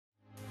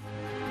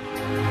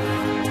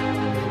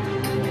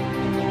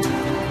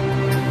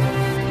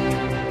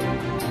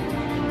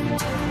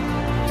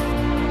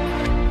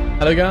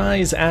Hello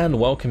guys, and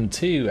welcome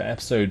to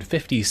episode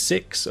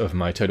 56 of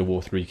my Total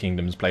War 3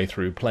 Kingdoms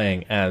playthrough,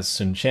 playing as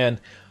Sun Jian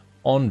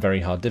on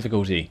very hard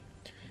difficulty.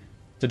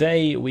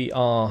 Today we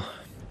are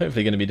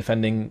hopefully going to be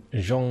defending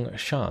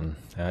Zhongshan.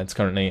 It's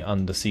currently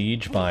under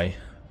siege by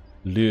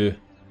Liu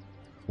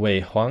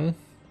Weihuang,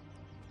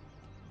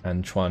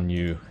 and Chuan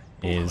Yu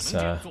is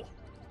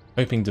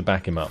hoping to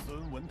back him up.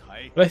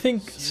 But I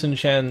think Sun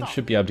Jian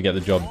should be able to get the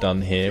job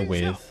done here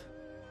with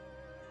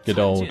good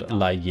old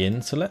Lai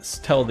Yin. So let's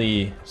tell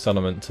the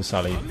settlement to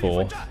sally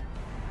forth,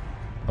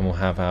 and we'll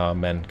have our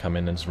men come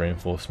in as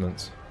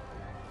reinforcements.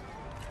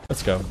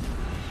 Let's go.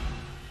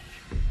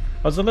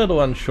 I was a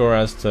little unsure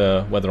as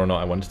to whether or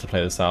not I wanted to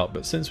play this out,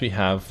 but since we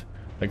have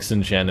like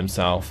Sun Jian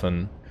himself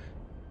and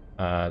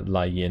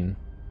Lai Yin,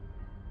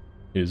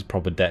 who's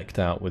proper decked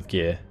out with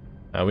gear,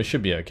 we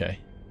should be okay.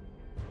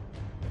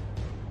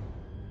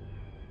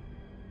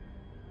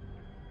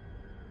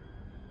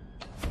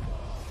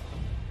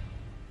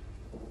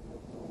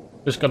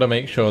 Just got to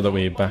make sure that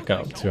we back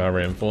up to our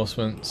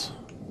reinforcements.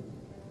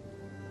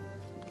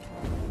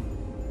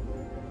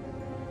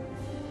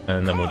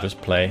 And then we'll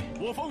just play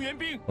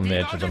on the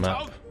edge of the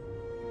map.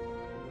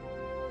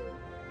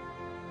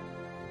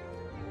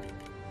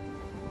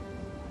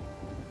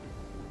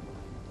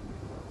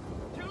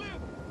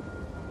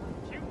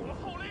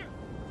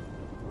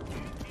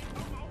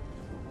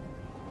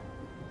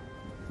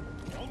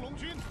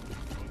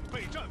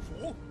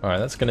 Alright,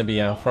 that's going to be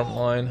our front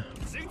line.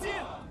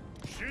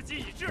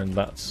 And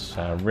that's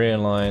our rear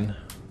line.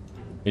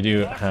 We do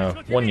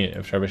have one unit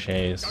of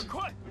trebuchets.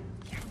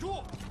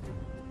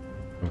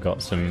 We've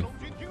got some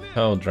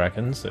pearl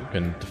dragons that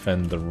can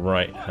defend the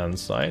right hand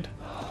side.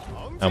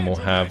 And we'll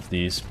have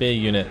the spear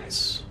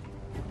units.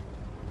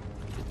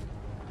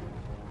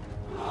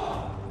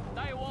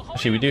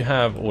 Actually, we do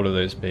have all of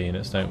those spear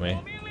units, don't we?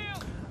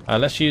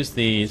 Let's use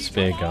the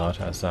spear guard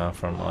as our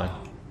front line,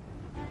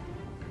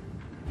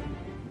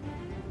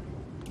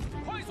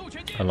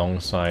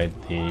 alongside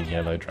the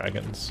yellow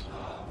dragons.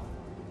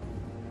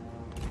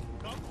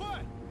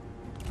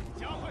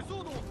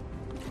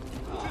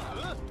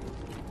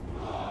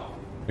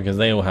 Because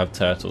they all have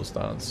turtle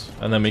stance.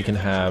 And then we can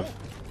have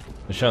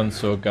the Shan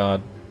Sword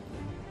Guard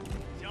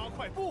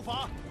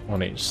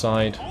on each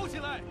side.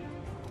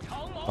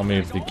 I'll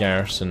move the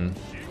garrison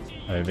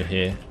over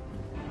here.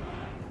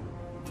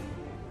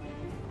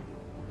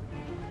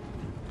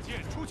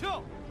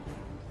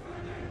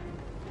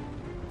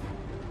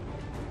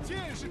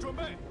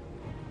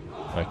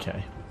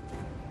 Okay.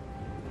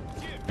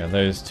 Now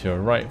those two are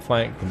right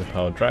flank with the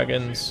pearl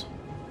dragons.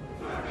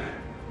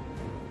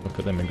 We'll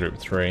put them in group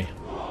 3.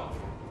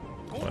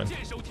 Fine.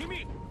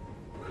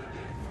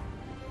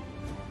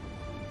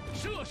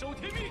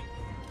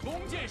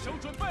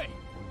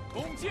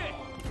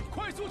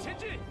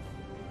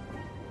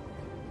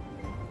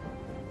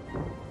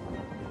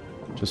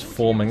 Just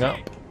forming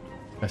up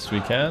best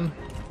we can.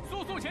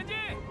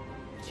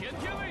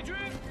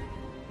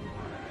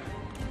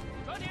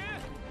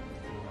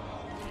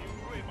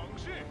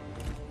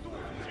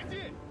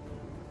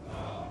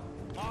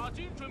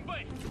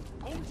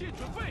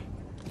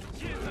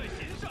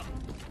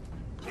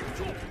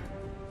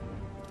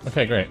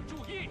 Okay, great.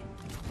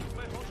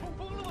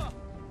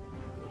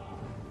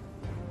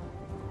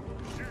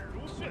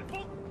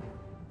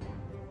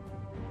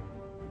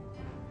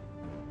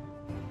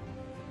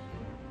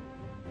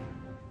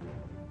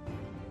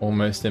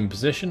 Almost in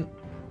position.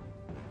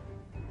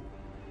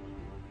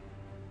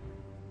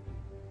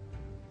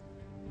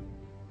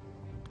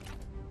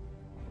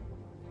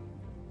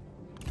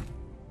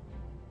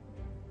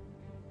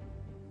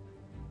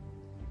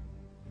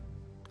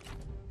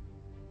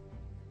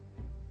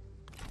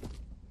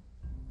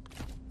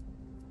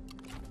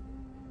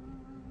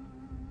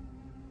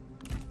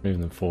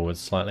 Moving them forward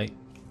slightly.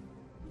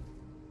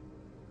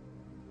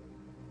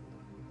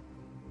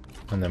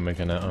 And then we're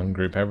going to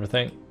ungroup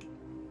everything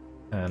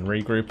and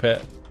regroup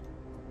it.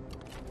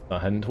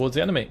 Start heading towards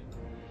the enemy.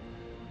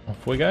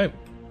 Off we go.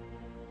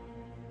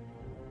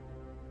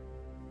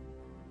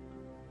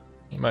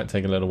 It might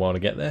take a little while to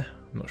get there.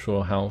 I'm not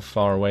sure how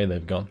far away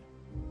they've gone.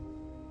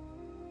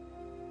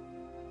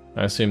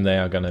 I assume they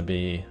are going to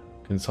be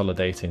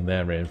consolidating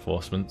their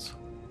reinforcements.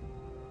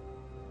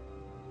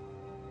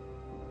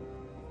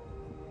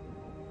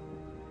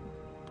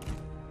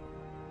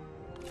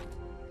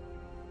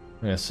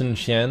 Yeah, Sun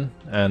Jian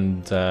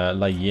and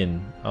Lai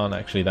Yin aren't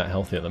actually that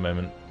healthy at the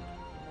moment.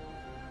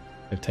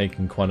 They've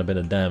taken quite a bit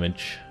of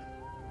damage.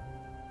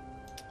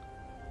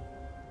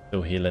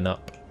 Still healing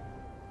up.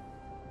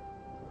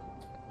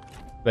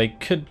 They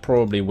could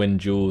probably win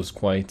duels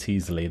quite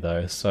easily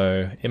though,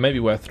 so it may be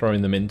worth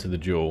throwing them into the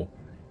duel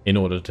in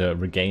order to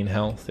regain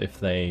health if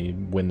they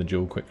win the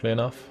duel quickly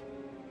enough.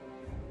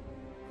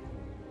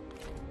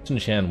 Sun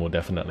Jian will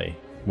definitely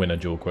win a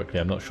duel quickly.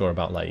 I'm not sure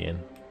about Lai Yin.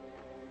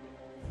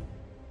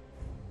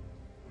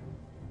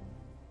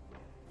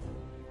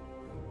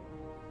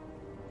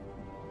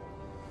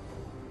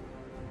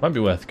 Might be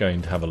worth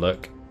going to have a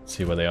look,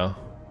 see where they are.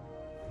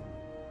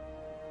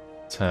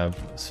 Let's have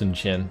Sun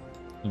Jian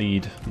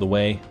lead the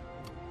way.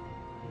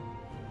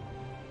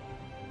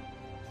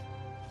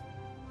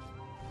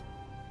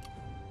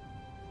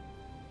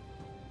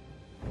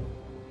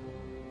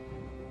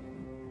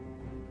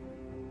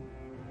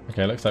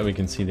 Okay, looks like we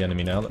can see the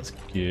enemy now. That's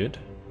good.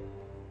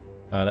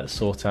 Let's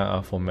sort out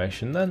our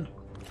formation then.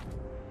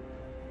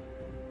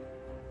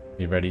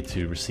 Be ready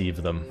to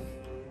receive them.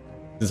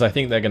 Since I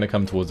think they're going to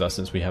come towards us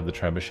since we have the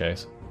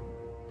trebuchets.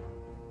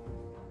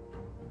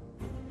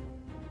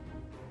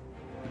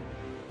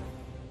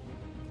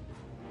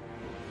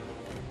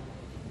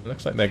 It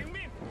looks like they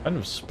kind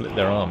of split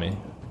their army.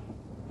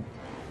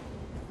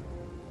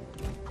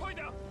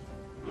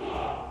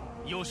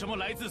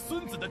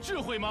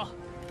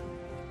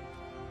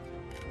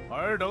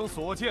 I'm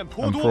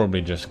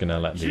probably just gonna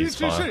let these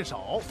fire.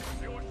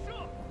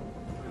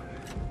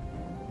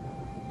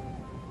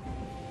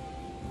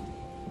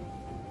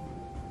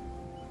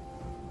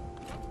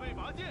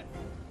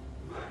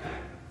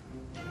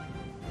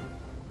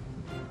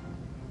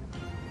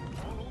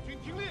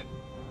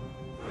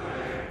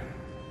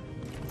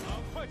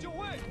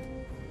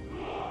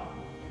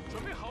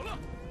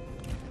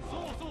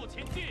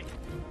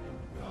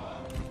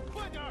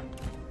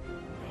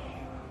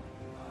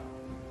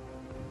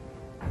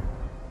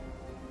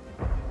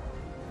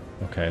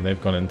 Okay,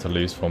 they've gone into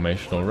loose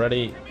formation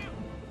already.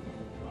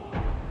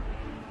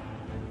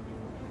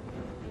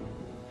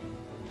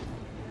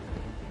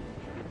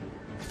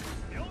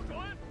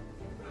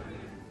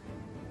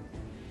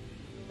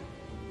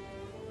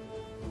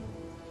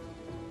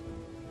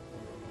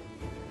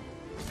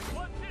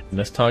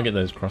 Let's target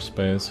those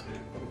crossbows.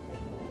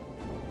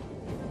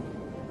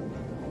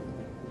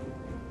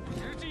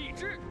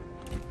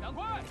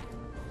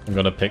 I'm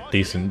gonna pick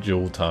decent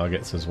dual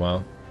targets as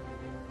well.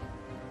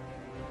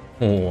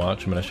 Oh,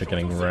 Archmilitia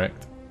getting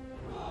wrecked.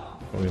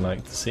 What we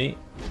like to see.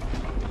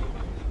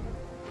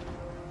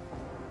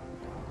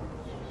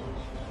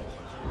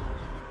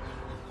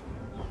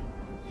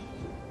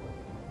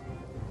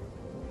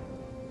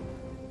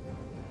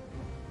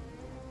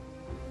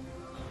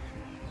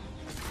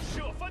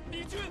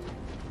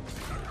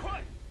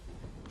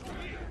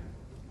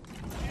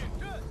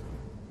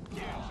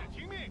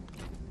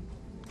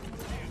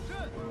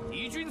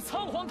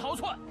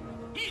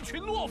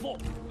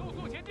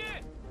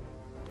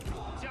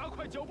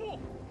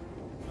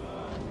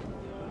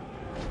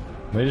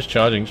 They're just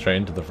charging straight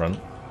into the front.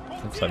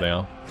 Looks like they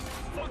are.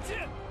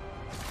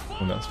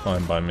 And that's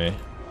fine by me.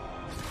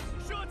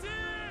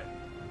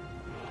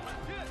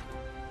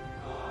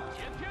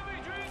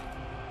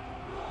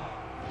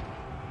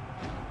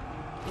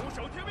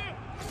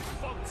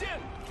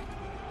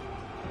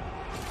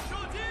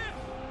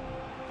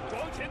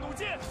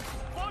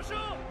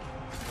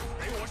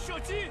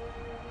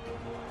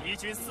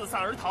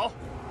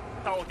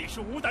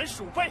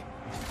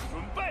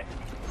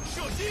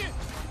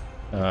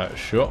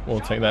 Sure, we'll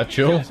take that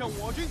duel.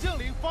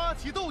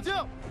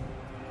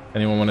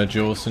 Anyone want to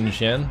duel Sun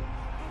Jian?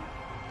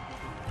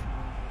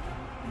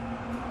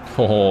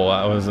 Oh,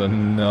 that was a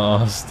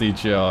nasty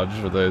charge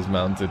for those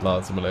mounted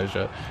Lancer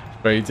Militia.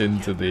 Straight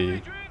into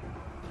the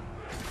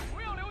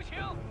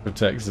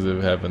protectors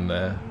of heaven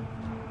there.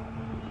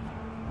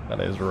 That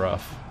is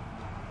rough.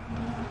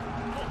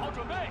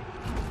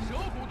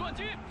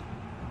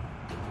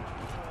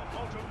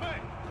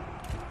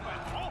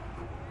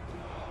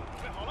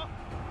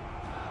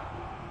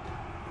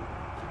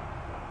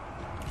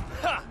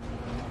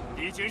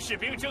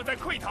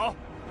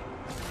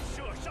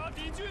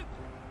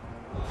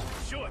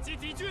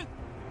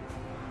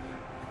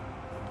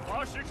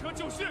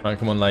 Alright,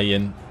 come on, Lei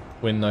Yin.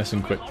 Win nice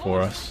and quick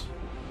for us.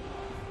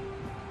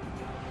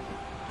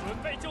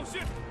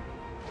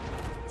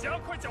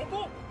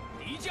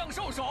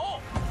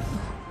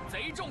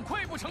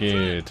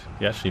 Good.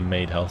 He actually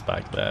made health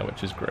back there,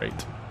 which is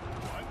great.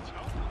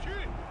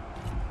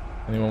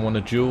 Anyone want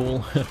a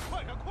duel?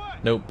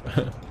 Nope.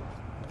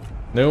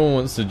 No one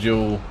wants to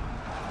duel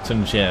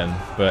Sun Jian,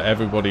 but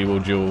everybody will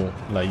duel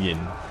Lei Yin.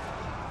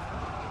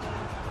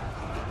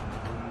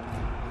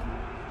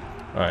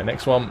 Alright,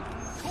 next one.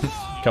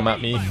 Come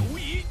at me.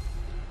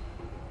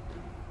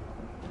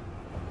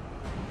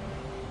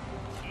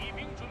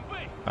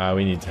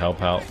 We need to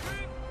help out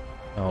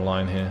our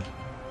line here.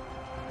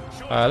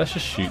 Let's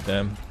just shoot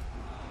them.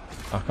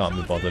 I can't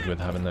be bothered with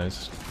having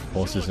those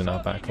horses in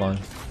our back line.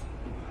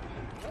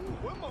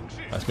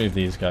 Let's move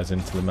these guys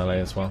into the melee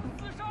as well.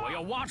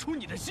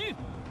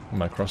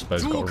 My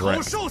crossbow's got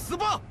wrecked.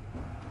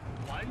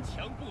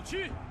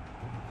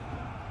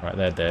 Right,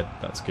 they're dead.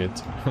 That's good.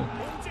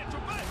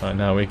 Right,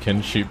 now we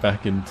can shoot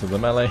back into the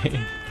melee.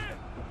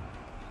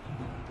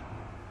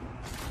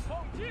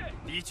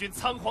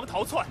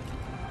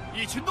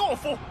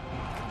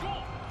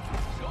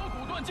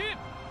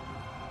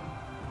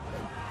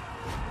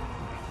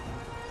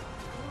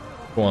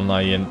 Go on,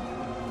 Lei Yin.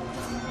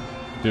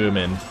 Do him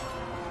in.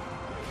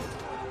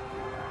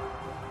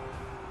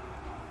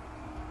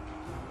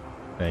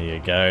 There you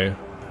go.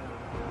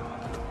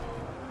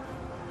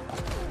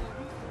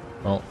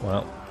 Oh,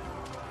 well.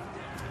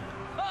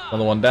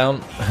 Another one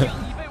down.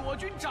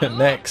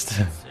 Next.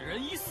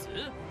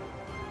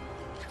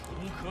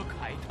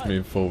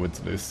 Move forward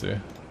to this two.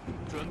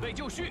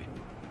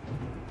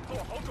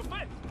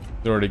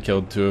 Already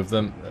killed two of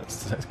them.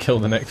 Let's kill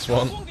the next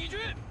one.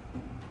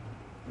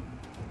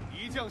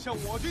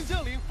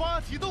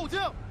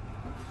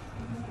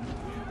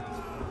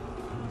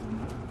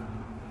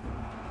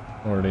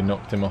 Already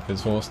knocked him off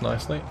his horse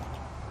nicely.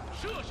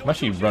 I'm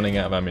actually running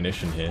out of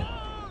ammunition here.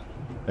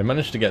 They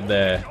managed to get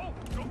their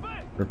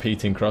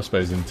repeating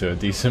crossbows into a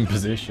decent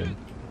position.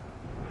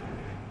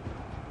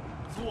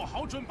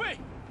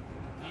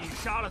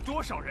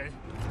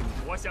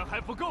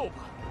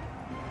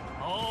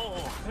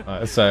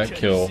 Let's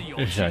kill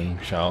Zhang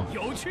Xiao.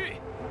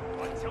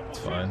 It's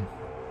fine.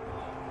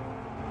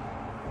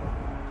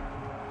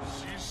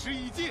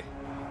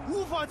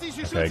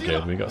 Okay,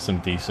 good. We got some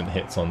decent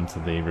hits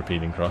onto the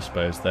repeating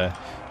crossbows there,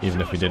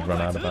 even if we did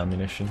run out of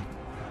ammunition.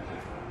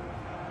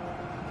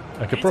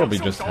 I could probably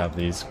just have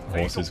these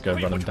horses go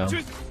run them down.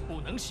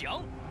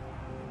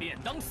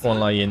 One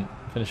Lai Yin,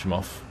 finish him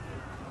off.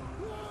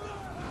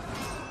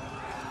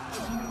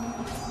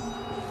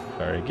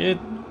 Very good.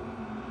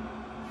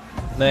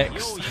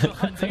 Next.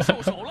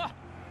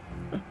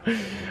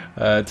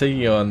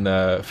 Taking on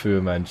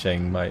Fu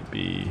Mancheng might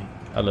be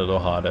a little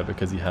harder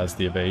because he has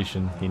the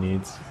evasion he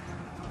needs.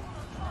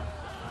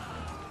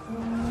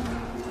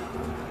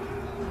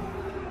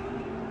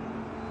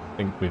 I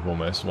think we've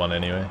almost won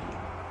anyway.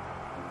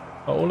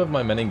 Are all of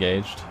my men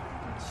engaged?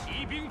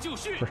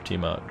 Pretty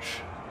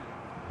much.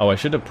 Oh, I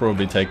should have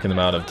probably taken them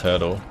out of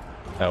Turtle.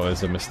 That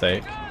was a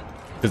mistake.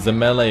 Because the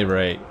melee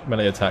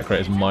attack rate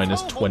is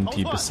minus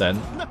 20%.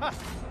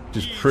 Which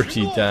is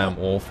pretty damn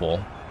awful.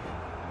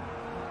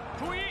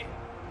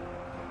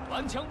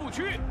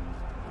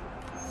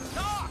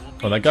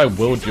 Oh, that guy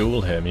will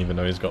duel him even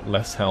though he's got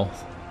less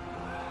health.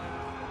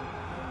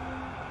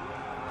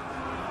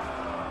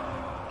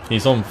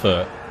 He's on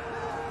foot.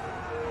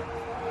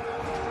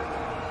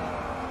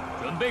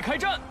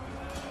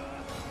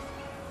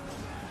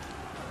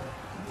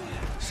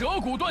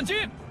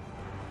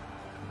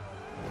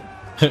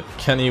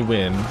 Can he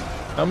win?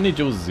 How many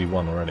duels has he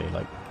won already?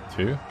 Like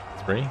 2?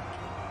 3?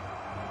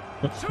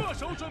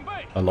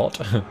 A lot.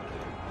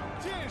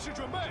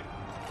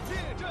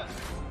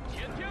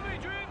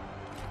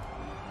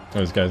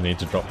 Those guys need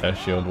to drop their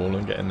shield wall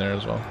and get in there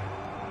as well.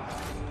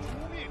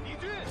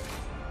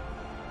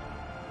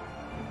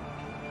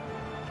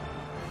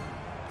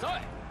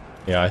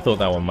 Yeah, I thought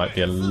that one might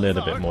be a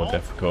little bit more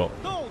difficult.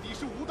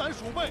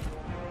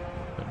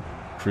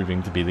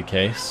 Proving to be be the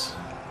case.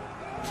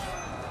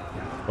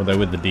 Although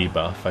with the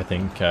debuff, I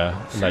think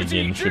Lai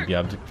Yin should be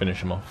able to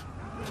finish him off.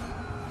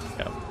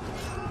 Yeah,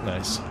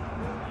 nice.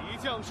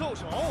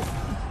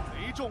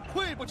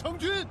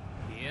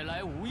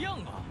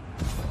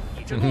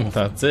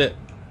 That's it.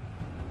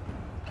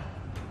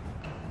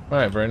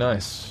 Right, very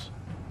nice.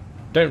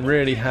 Don't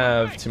really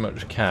have too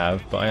much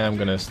cav, but I am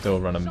going to still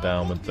run him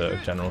down with the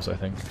generals, I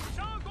think.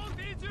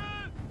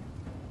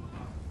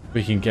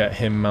 We can get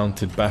him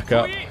mounted back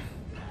up.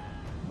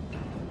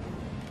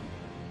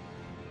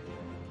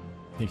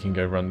 He can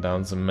go run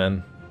down some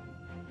men.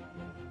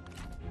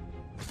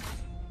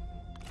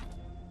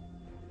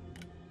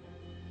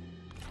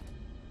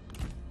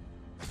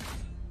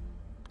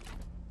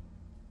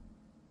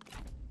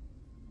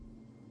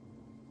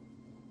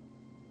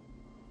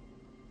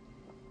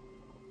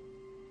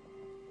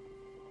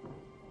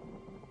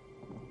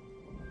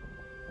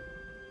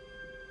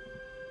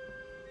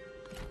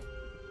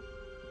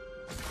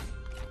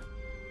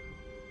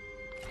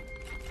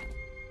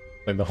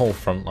 Like the whole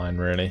front line,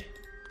 really.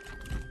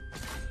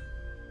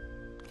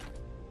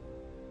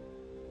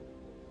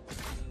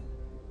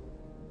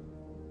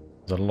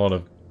 There's a lot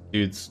of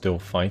dudes still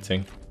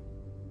fighting.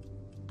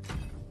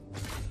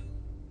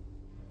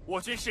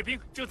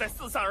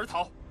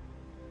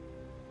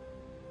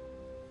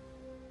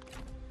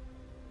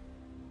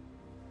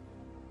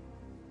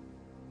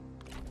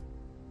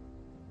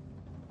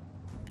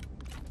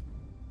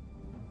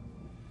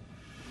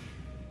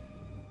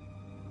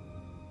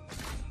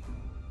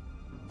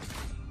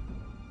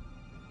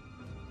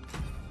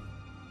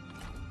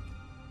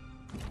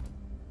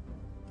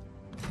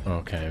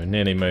 Okay, we're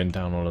nearly mown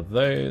down all of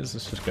those.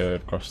 Let's just go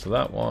across to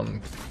that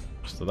one,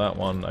 across to that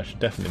one. I should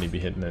definitely be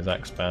hitting those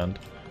axe band.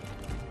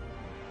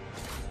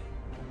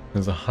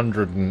 There's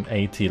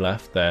 180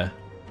 left there.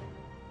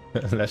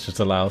 Let's just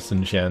allow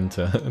Sun Jian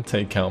to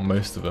take out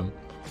most of them.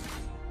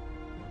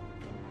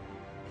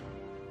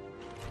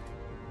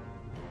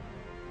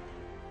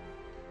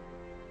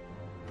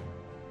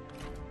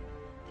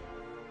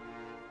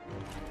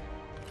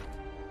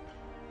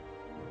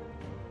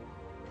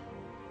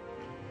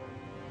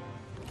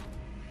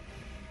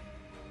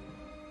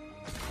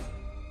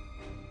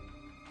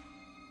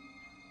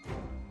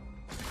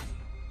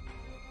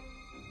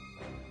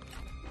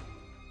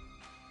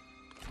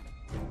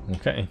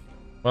 Okay,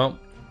 well,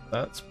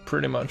 that's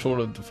pretty much all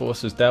of the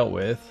forces dealt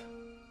with.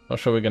 Not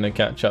sure we're going to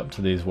catch up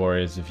to these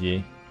warriors of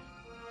Yi.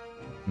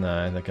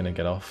 No, they're going to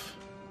get off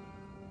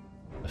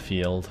the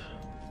field.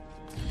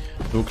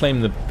 We'll claim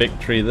the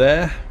victory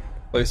there.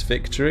 Close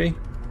victory.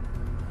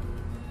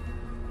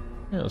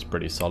 Yeah, it was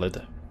pretty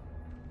solid.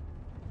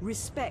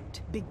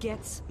 Respect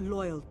begets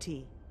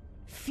loyalty.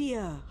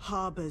 Fear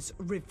harbors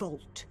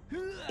revolt.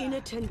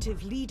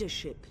 Inattentive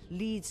leadership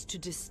leads to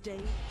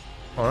disdain.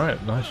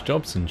 Alright, nice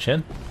job, Sun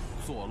Jian.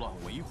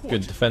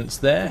 Good defense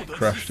there,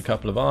 crushed a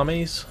couple of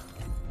armies.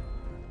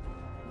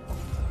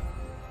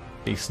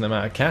 Decent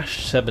amount of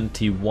cash,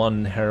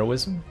 71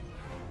 heroism.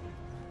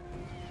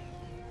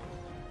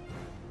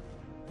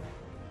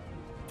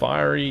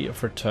 Fiery,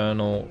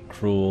 fraternal,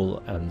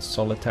 cruel, and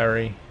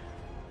solitary.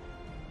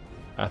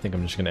 I think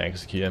I'm just going to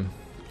execute him.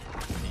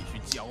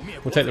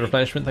 We'll take the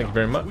replenishment, thank you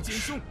very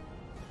much.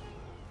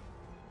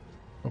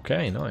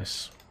 Okay,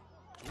 nice.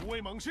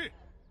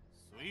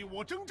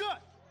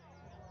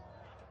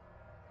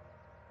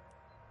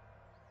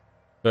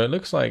 So it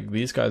looks like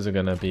these guys are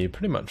going to be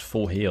pretty much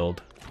full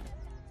healed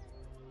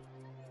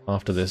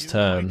after this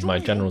turn, my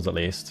generals at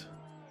least.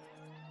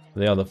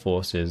 The other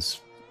forces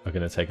are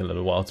going to take a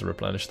little while to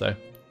replenish though. Alright,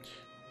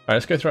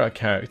 let's go through our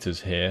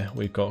characters here.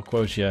 We've got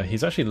Quotia,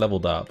 he's actually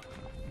leveled up.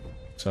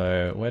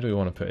 So where do we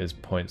want to put his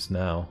points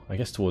now? I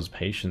guess towards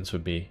patience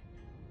would be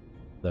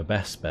the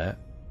best bet.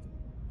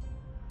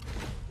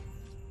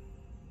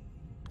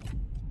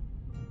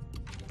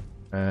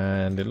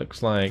 And it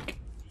looks like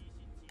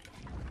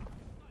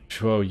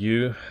Shuo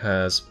Yu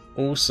has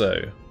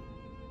also,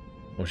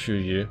 or Shu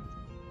Yu,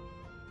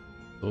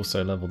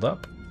 also leveled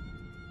up.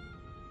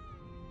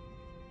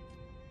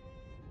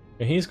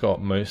 And he's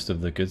got most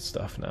of the good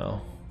stuff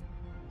now.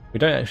 We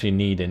don't actually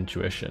need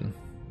intuition.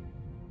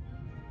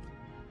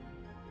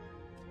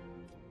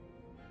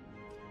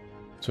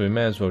 So we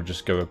may as well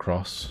just go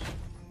across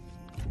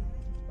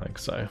like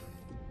so.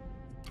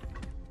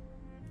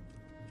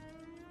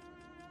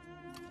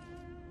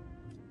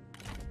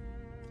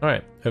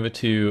 Alright, over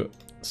to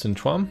Sun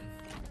Jian.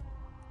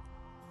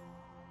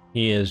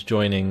 He is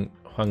joining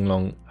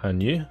Huanglong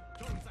and Yu.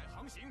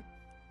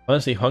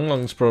 Honestly,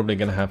 Huanglong's probably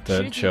going to have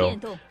to chill.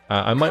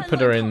 I might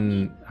put her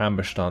in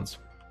ambush stance.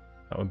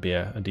 That would be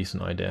a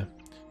decent idea.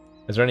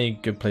 Is there any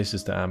good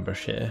places to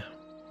ambush here?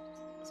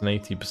 It's an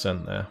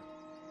 80% there.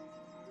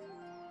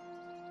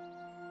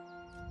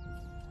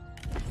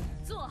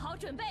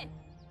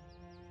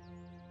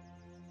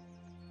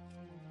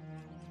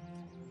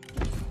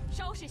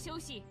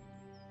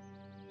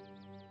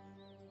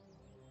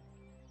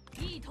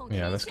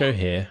 Yeah, let's go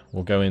here.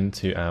 We'll go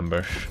into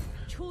ambush.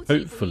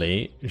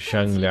 Hopefully,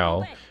 Zhang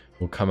Liao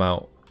will come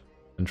out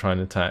and try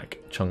and attack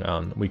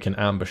Chang'an. We can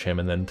ambush him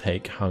and then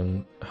take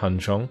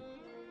Hanzhong.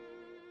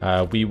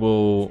 We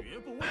will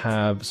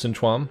have Sun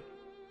Jian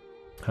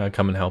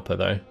come and help her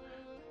though.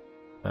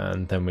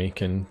 And then we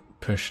can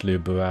push Lu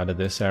Bu out of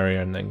this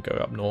area and then go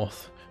up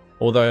north.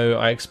 Although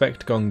I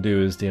expect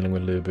Gongdu is dealing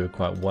with Lu Bu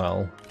quite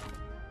well,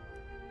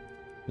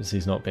 because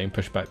he's not being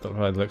pushed back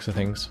by the looks of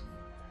things.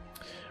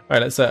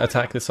 Alright, let's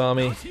attack this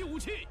army.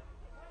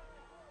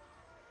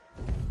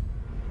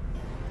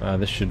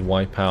 This should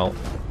wipe out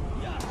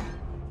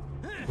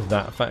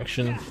that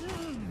faction.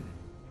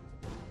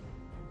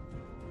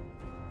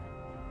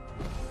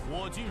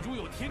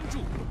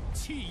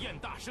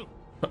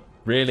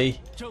 Really?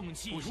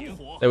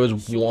 There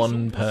was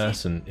one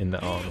person in the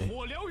army.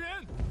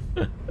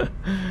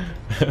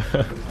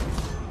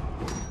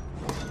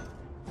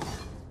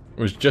 It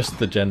was just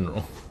the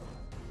general.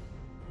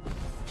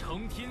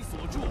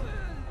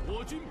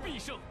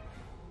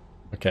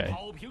 Okay.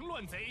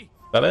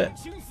 Is that it?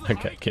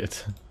 Okay, good.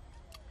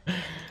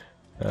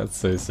 That's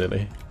so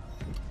silly.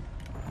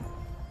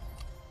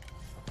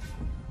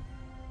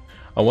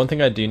 Oh, one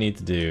thing I do need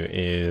to do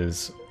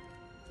is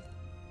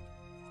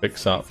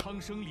fix up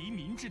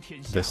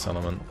this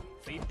settlement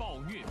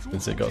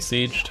since it got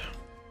sieged.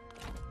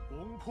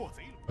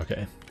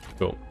 Okay,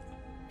 cool.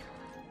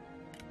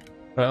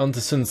 Right, on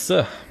to Sun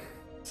Ce.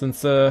 Sun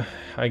Ce,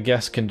 I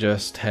guess, can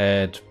just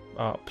head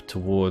up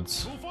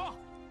towards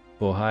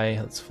Bohai,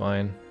 that's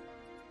fine.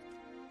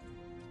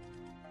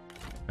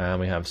 And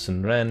we have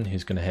Sun Ren,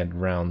 who's going to head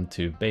round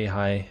to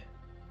Beihai.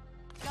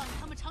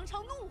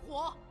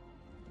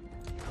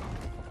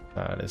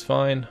 That is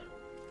fine.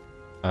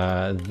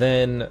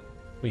 Then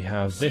we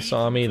have this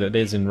army that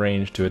is in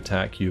range to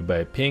attack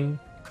Yubei Ping.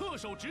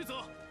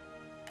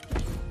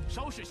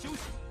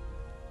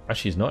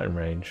 Actually, he's not in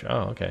range.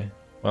 Oh, okay.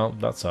 Well,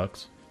 that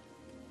sucks.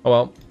 Oh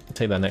well, I'll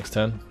take that next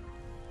turn.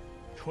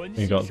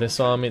 We got this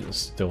army that's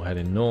still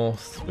heading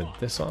north with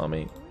this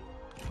army.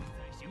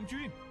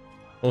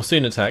 We'll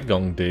soon attack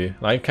Gongdu.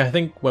 Like, I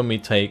think when we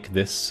take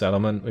this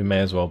settlement, we may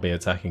as well be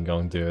attacking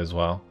Gongdu as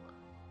well,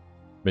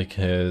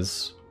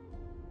 because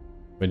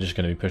we're just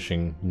going to be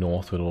pushing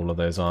north with all of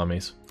those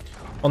armies.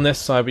 On this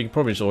side, we can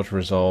probably just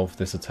auto-resolve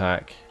this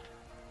attack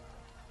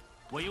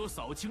with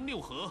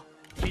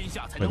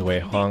Wei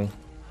Huang.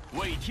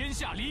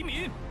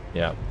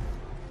 Yeah,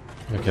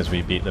 because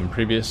we beat them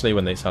previously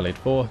when they sallied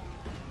forth.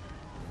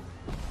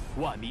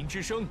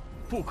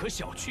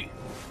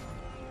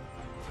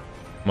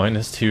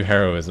 -2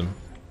 heroism.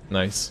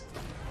 Nice.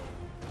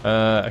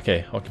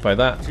 Okay, occupy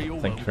that.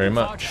 Thank you very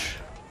much.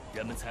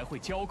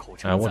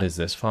 What is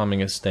this?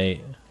 Farming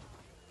estate.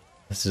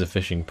 This is a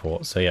fishing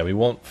port. So yeah, we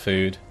want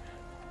food.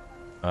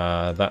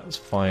 That's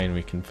fine.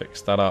 We can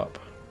fix that up.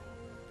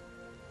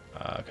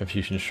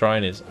 Confucian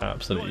Shrine is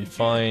absolutely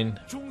fine.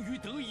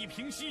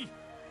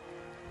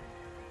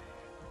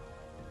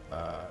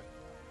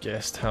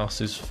 Guest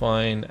house is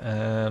fine,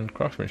 and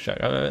craftsman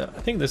shack. I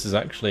think this is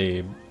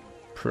actually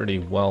pretty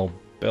well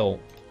built.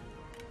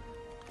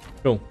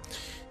 Cool.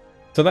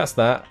 So that's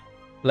that.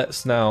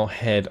 Let's now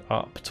head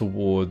up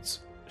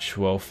towards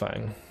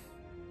Shuofang.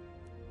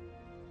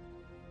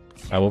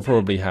 I will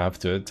probably have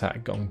to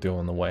attack Gongdu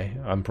on the way.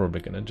 I'm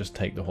probably going to just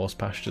take the horse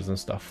pastures and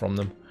stuff from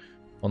them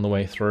on the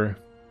way through.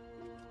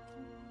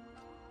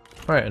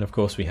 Alright, and of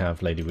course we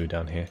have Lady Wu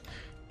down here,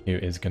 who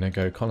is going to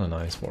go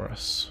colonize for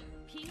us.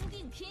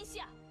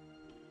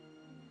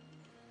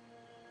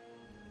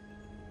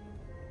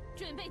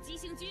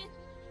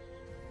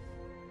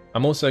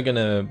 I'm also going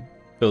to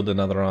build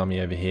another army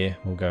over here.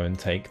 We'll go and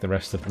take the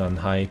rest of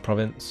Nanhai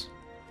province.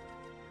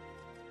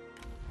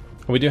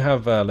 We do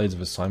have loads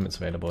of assignments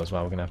available as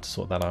well. We're going to have to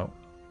sort that out.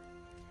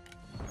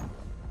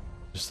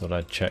 Just thought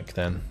I'd check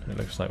then. It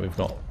looks like we've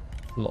got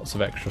lots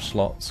of extra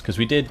slots. Because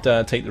we did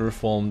take the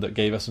reform that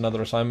gave us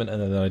another assignment,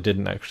 and then I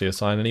didn't actually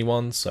assign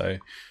anyone, so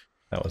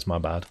that was my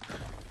bad.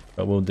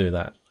 But we'll do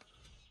that.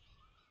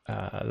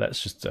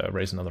 Let's just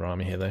raise another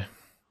army here though.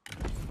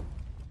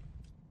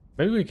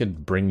 Maybe we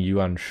could bring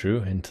Yuan Shu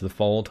into the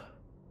fold.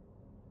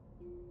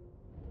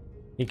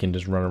 He can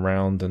just run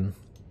around and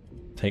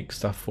take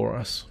stuff for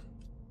us.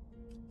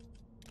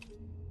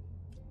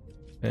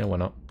 Yeah, why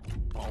not?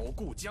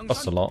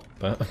 Costs a lot,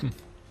 but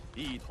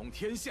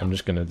I'm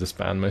just going to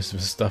disband most of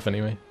his stuff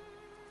anyway.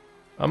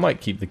 I might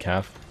keep the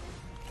cav.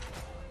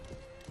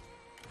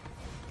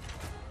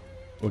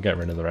 We'll get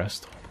rid of the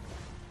rest.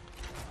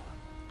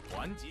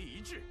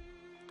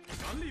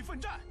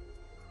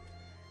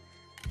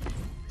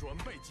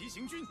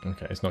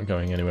 Okay, it's not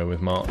going anywhere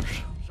with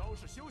March.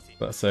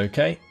 That's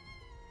okay.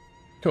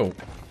 Cool.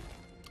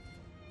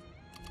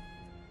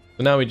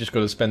 So now we just got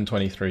to spend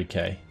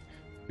 23k.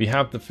 We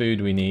have the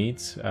food we need.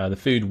 The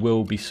food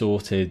will be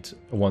sorted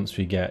once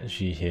we get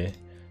Xi here.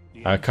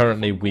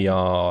 Currently we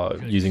are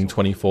using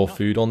 24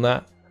 food on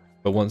that,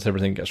 but once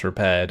everything gets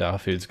repaired, our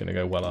food's going to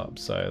go well up,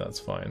 so that's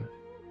fine.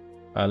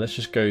 Let's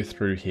just go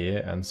through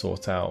here and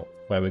sort out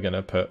where we're going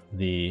to put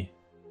the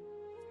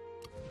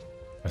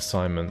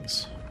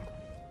assignments.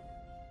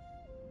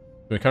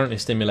 We're currently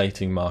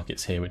stimulating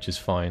markets here, which is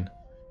fine.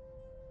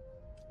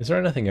 Is there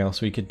anything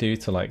else we could do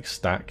to like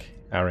stack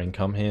our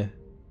income here?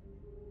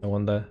 I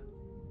wonder.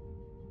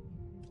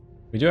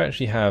 We do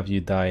actually have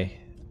Yudai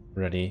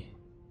ready,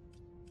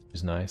 which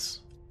is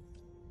nice.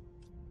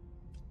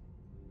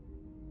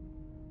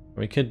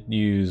 We could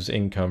use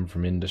income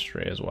from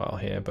industry as well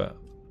here, but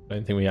I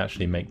don't think we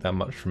actually make that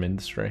much from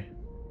industry.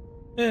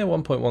 Yeah,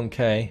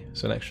 1.1k,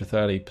 so an extra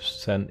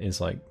 30%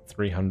 is like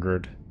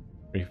 300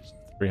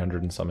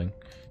 and something.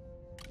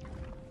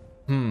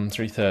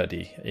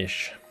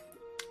 330-ish.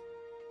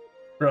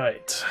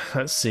 Right,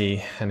 let's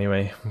see.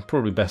 Anyway,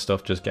 probably best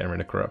off just getting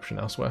rid of corruption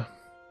elsewhere.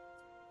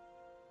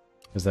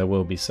 Because there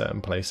will be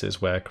certain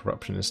places where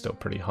corruption is still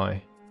pretty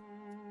high.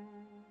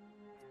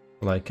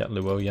 Like at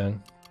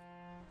Luoyang.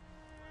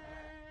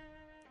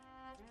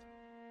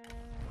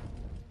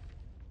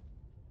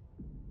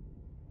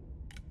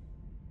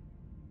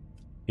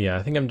 Yeah,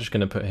 I think I'm just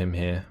going to put him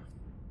here.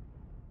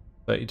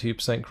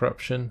 32%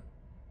 corruption.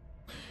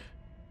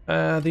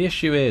 The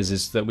issue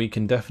is that we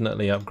can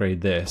definitely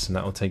upgrade this, and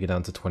that will take it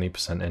down to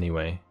 20%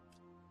 anyway.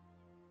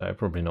 So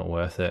probably not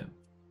worth it.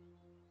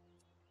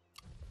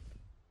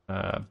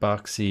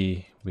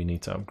 Baxi, we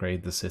need to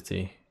upgrade the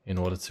city in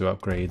order to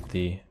upgrade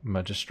the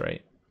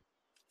magistrate.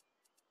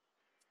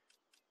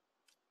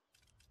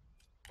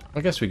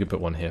 I guess we could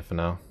put one here for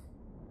now,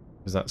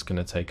 because that's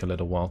going to take a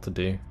little while to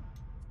do.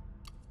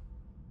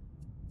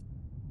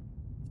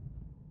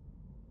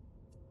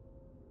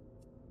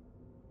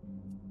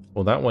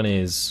 Well, that one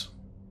is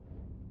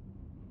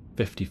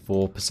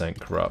 54%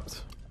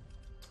 corrupt.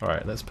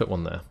 Alright, let's put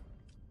one there.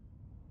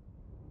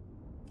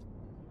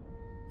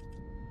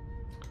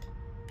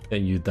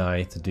 Get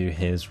Yudai to do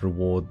his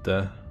reward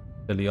there.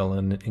 Filial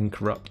and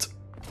incorrupt.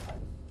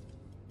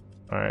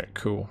 Alright,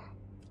 cool.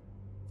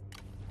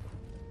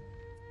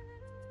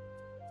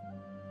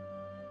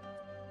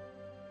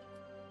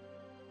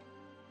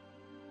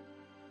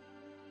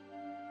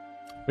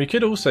 We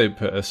could also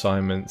put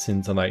assignments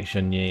into like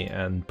Shenyi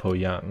and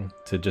Poyang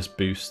to just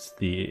boost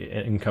the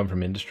income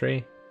from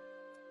industry.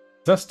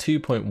 That's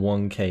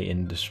 2.1k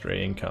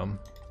industry income.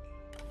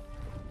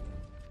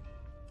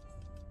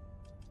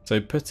 So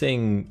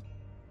putting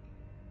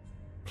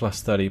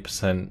plus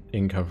 30%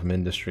 income from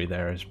industry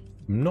there is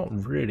not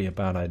really a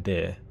bad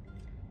idea.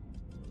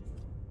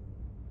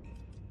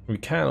 We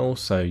can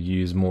also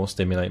use more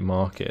stimulate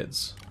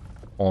markets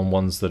on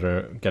ones that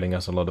are getting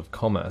us a lot of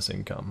commerce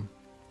income.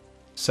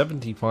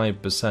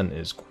 75%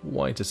 is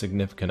quite a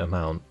significant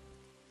amount.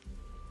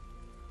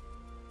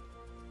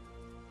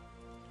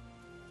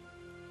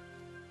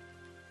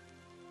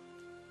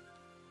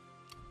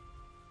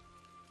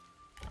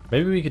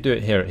 Maybe we could do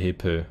it here at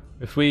Hipu.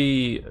 If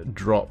we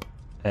drop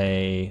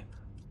a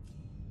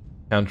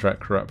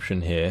counteract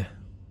corruption here,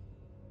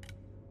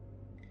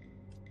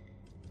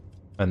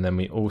 and then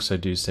we also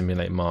do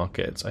simulate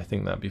markets, I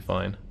think that'd be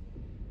fine.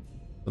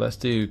 Let's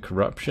do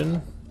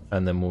corruption.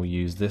 And then we'll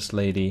use this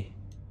lady,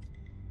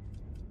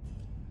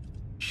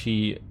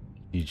 Shi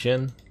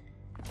Yujin,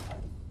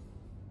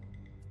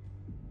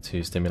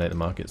 to stimulate the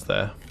markets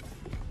there.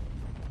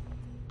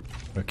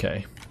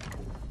 Okay.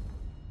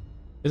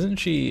 Is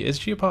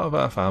she a part of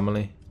our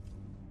family?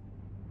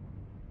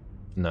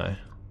 No.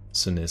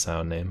 Sun is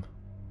our name.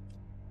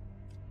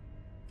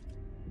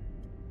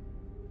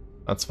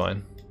 That's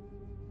fine.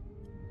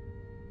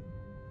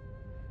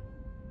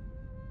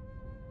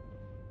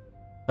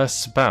 Her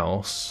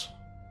spouse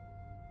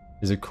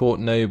is a court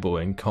noble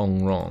in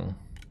Kongrong.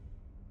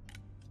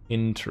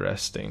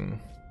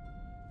 Interesting.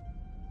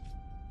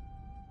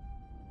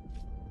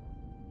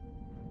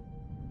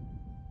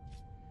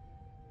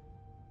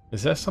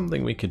 Is there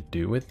something we could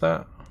do with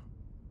that?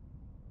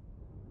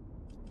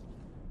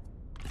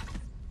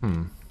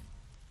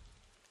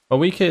 Well,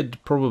 we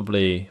could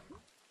probably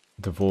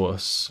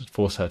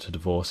force her to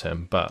divorce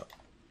him, but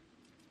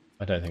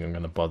I don't think I'm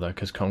going to bother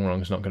because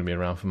Kongrong's not going to be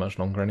around for much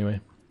longer anyway.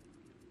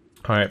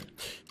 Alright,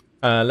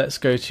 let's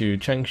go to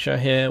Changsha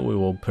here. We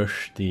will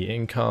push the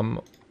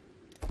income.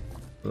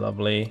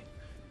 Lovely.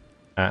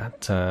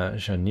 At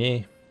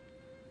Zhanyi.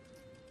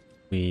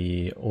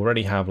 We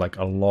already have like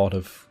a lot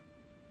of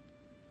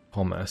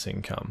commerce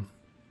income.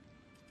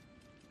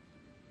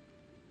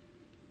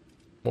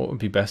 What would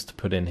be best to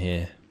put in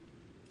here?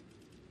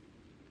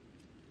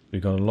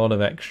 We've got a lot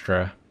of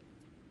extra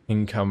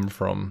income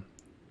from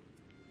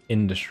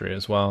industry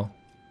as well.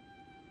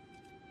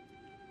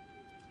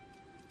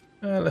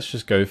 Let's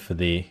just go for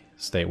the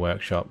state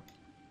workshop.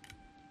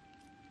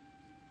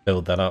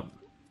 Build that up.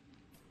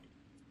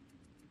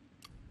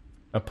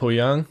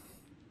 Poyang.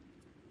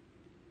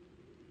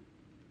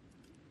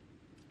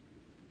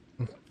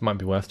 Might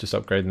be worth just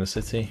upgrading the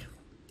city.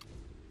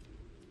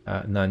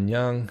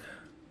 Nanyang.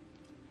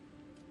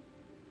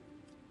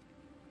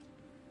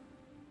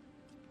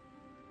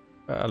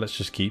 Let's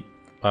just keep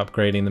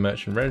upgrading the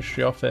merchant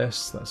registry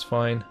office. That's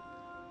fine.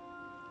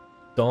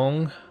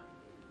 Dong.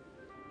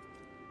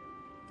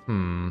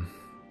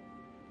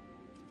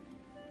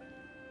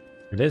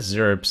 It is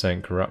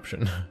 0%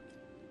 corruption.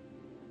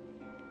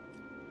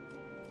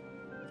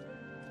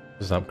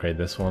 Just upgrade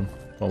this one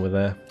while we're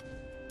there.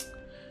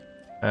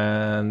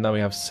 And now we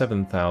have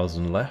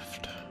 7,000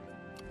 left.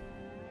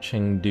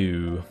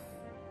 Chengdu.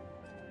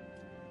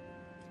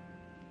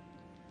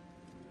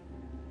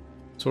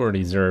 It's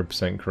already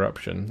 0%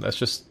 corruption. Let's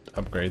just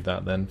upgrade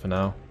that then for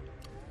now.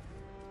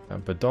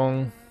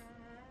 Badong.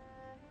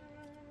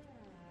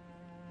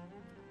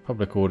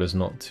 Public order's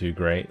not too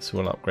great, so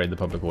we'll upgrade the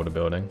public order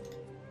building.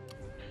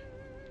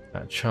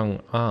 At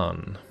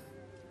Chang'an.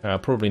 I'll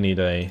probably need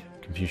a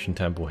Confucian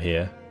temple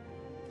here.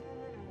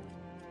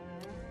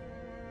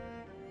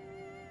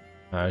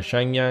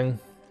 Shangyang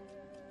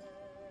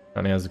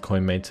currently has a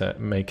coin maker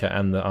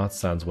and the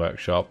artisan's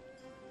workshop.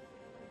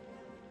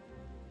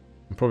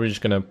 I'm probably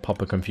just going to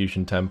pop a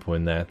Confucian temple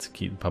in there to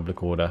keep the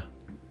public order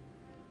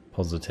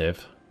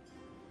positive.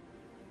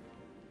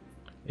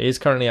 It is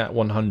currently at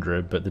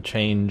 100, but the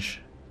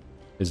change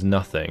is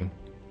nothing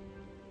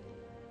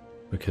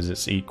because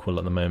it's equal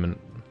at the moment.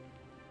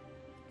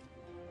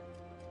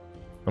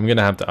 I'm going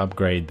to have to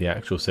upgrade the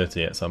actual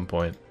city at some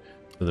point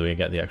so that we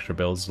get the extra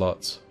build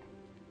slots.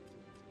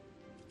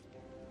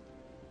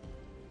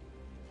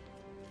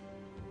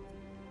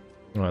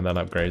 Alright, that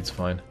upgrade's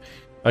fine.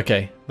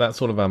 Okay,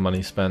 that's all of our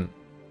money spent.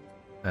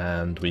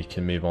 And we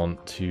can move on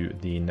to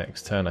the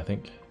next turn, I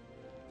think.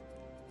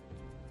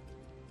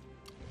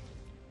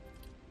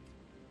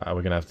 We're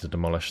going to have to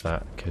demolish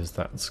that because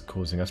that's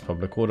causing us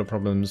public order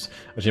problems.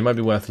 Actually, it might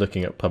be worth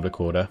looking at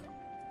public order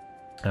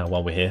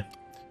while we're here,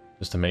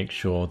 just to make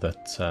sure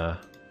that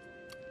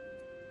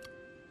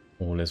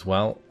all is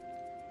well.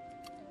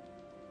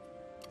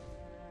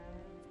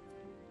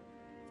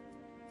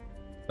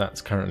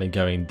 That's currently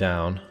going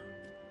down.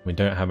 We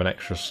don't have an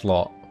extra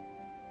slot.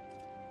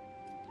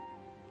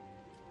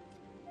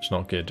 It's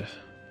not good.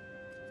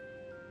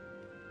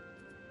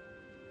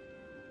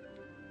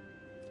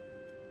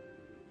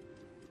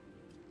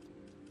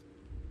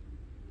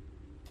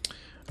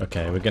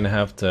 Okay, we're going to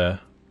have to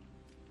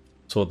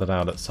sort that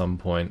out at some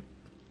point.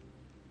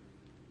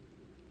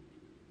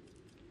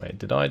 Wait,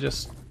 did I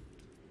just...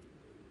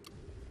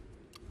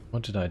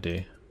 What did I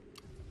do?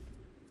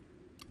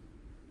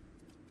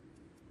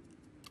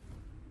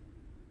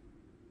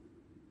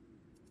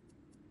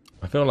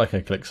 I feel like I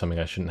clicked something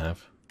I shouldn't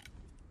have.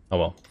 Oh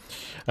well.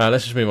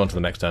 Let's just move on to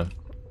the next turn.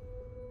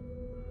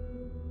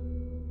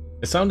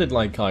 It sounded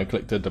like I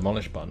clicked a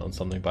demolish button on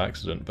something by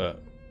accident,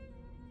 but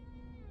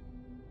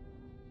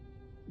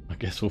I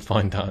guess we'll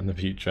find out in the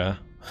future.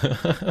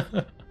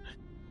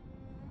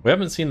 We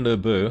haven't seen Le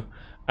Beau,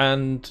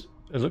 and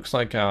it looks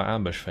like our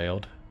ambush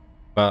failed,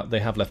 but they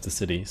have left the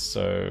city,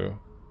 so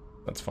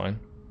that's fine.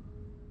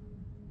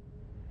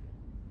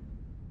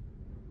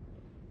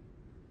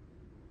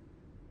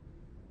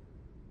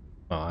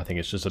 Oh, I think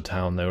it's just a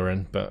town they were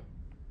in, but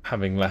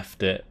having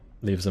left it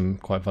leaves them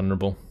quite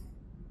vulnerable.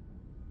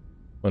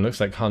 Well, it looks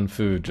like Han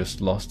Fu just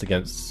lost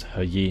against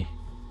He.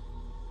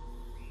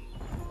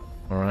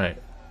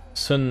 Alright.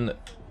 Sun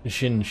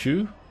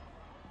Jian.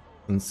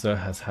 Sir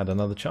has had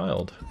another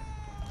child.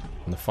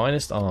 And the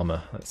finest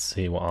armor. Let's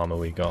see what armor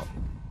we got.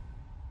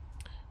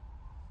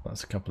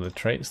 That's a couple of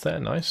traits there,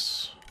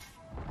 nice.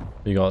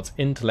 We got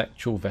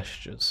intellectual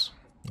vestures.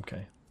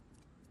 Okay.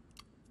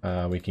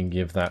 We can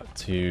give that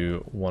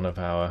to one of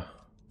our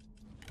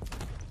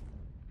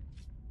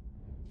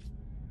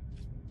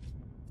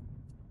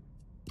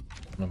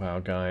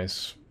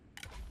guys.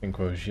 I think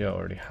Rogier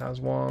already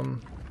has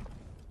one.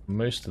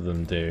 Most of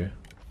them do.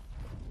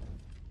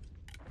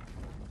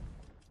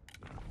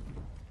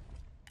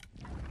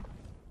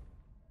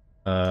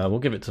 We'll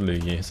give it to Lu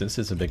Yu since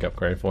it's a big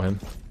upgrade for him.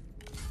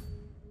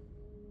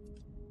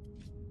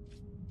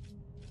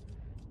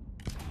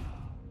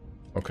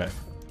 Okay.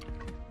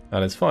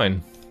 That is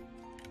fine.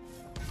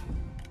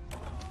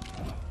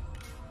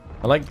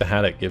 I like the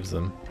hat it gives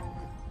them.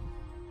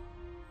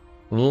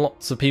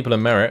 Lots of people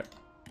in merit.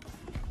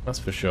 That's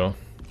for sure.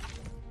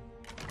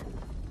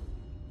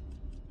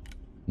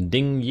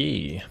 Ding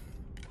Yi.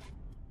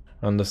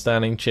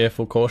 Understanding,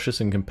 cheerful, cautious,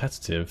 and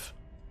competitive.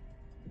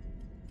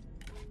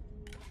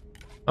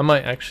 I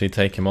might actually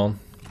take him on.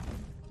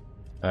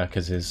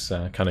 Because his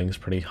cunning's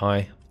pretty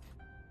high.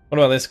 What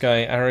about this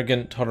guy?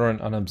 Arrogant,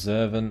 tolerant,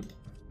 unobservant.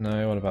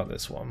 No, what about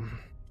this one?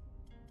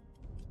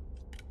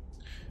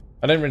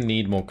 I don't really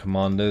need more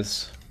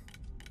commanders.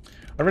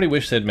 I really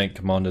wish they'd make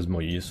commanders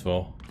more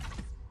useful.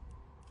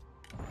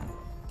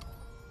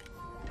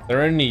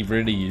 They're only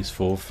really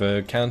useful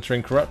for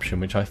countering corruption,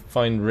 which I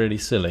find really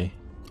silly.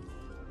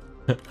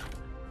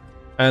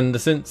 And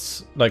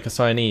since, like,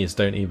 assignees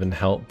don't even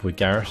help with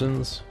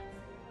garrisons,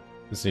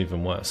 it's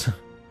even worse.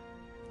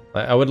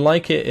 Like, I would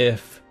like it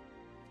if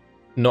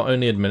not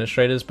only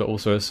administrators but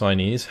also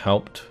assignees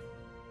helped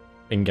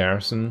in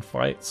garrison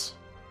fights,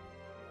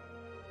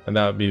 and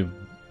that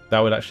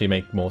would actually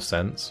make more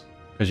sense,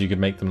 because you could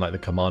make them like the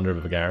commander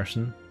of a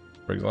garrison,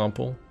 for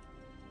example.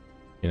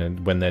 You know,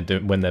 when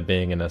they're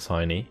being an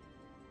assignee.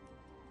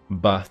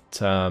 But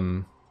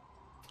in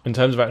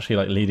terms of actually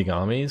like leading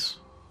armies,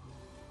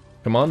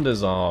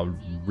 commanders are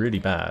really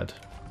bad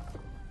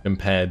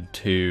compared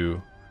to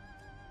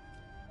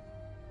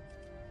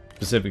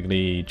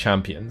specifically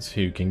champions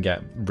who can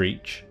get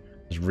reach.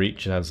 Because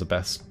reach has the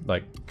best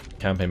like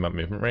campaign map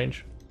movement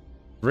range.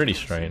 Really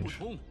strange.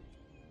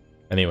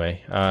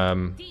 Anyway,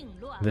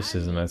 this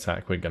is an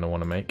attack we're going to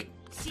want to make.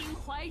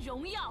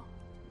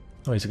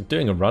 Oh, he's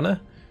doing a runner?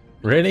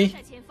 Really?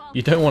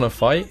 You don't want to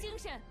fight?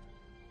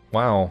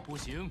 Wow.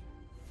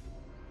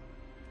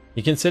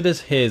 He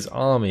considers his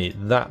army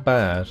that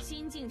bad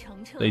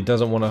that he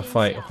doesn't want to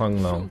fight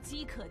Huang Long.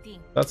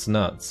 That's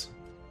nuts.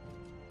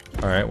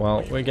 Alright,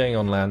 well, we're getting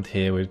on land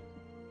here with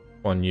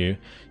Guan Yu.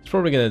 He's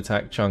probably going to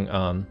attack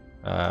Chang'an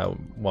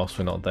whilst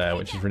we're not there,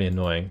 which is really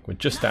annoying. We're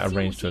just out of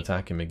range to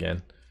attack him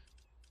again.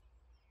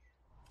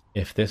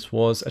 If this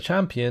was a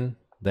champion,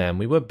 then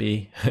we would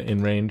be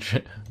in range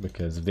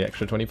because of the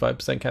extra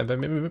 25%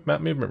 campaign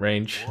map movement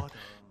range.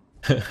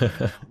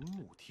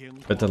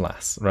 But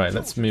alas. Right,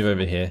 let's move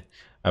over here.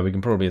 We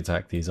can probably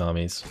attack these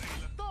armies.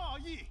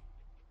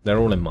 They're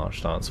all in march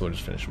stance, so we'll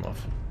just finish them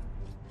off.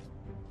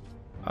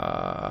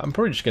 I'm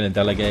probably just going to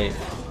delegate.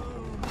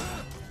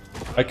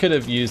 I could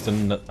have used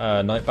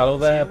a night battle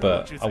there,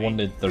 but I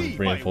wanted the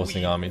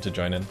reinforcing army to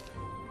join in.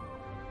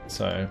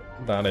 So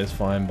that is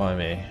fine by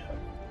me.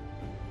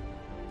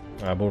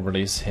 I will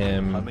release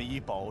him,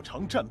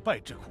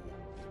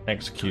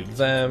 execute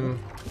them,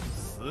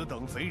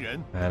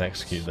 and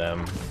execute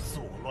them.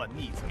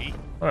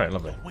 Alright,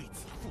 lovely.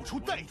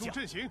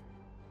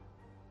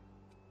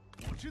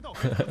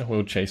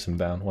 We'll chase him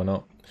down, why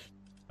not?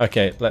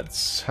 Okay,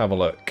 let's have a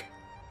look.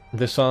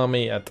 This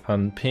army at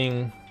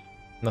Anping,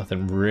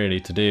 nothing really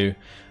to do.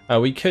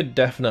 We could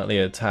definitely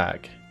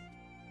attack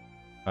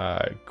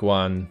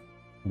Guan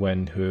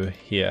Wenhu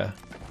here,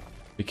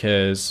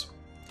 because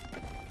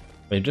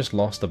they've just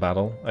lost a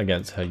battle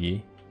against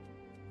He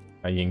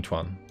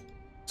Yingtuan.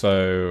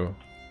 So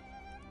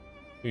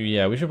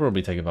yeah, we should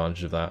probably take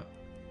advantage of that.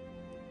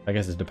 I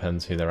guess it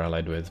depends who they're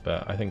allied with,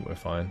 but I think we're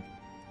fine.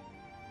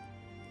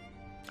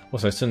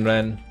 Also, Sun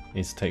Ren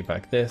needs to take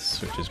back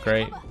this, which is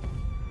great.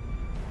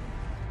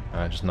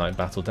 Just night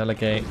battle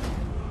delegate.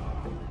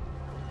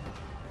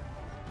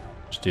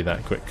 Just do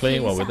that quickly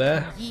while we're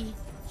there.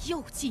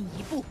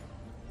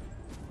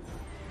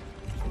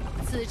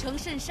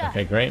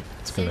 Okay, great.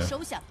 It's gonna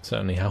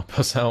certainly help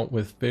us out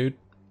with food.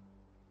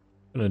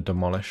 I'm gonna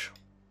demolish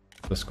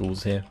the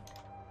schools here.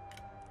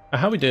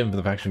 How are we doing for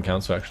the faction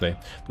council, actually?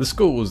 The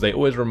schools, they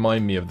always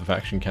remind me of the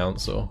faction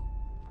council,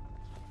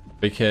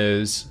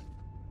 because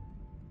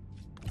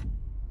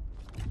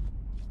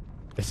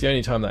it's the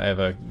only time that I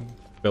ever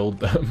build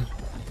them.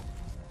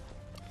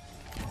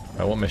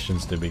 Right, what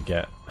missions did we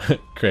get?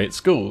 Create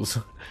schools.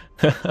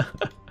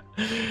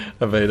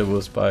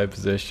 Available spy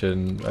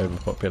position,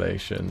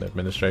 overpopulation,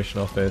 administration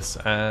office,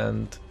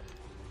 and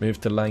move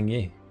to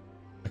Langyi.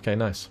 Okay,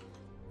 nice.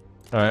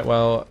 Alright,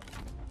 well,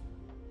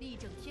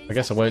 I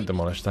guess I won't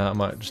demolish that. I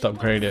might just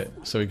upgrade it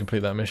so we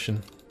complete that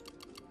mission.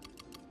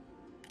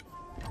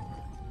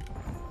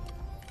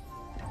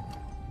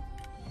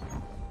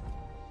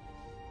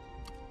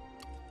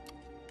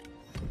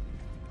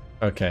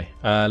 Okay,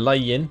 Lai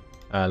Yin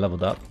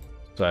leveled up,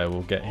 so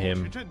we'll get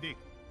him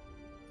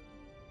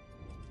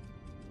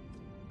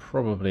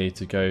probably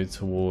to go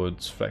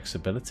towards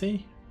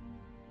flexibility.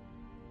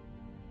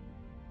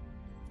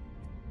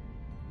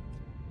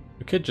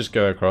 We could just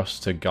go across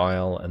to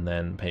Guile and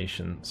then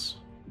Patience.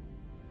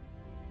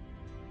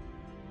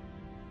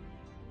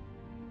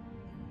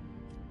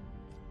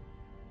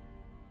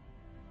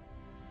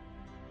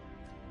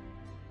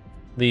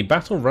 The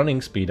battle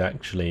running speed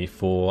actually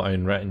for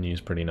own retinue is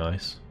pretty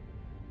nice.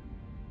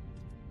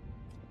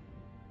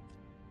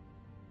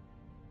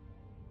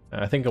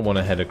 I think I want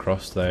to head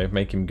across though,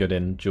 make him good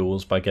in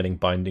duels by getting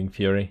Binding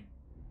Fury.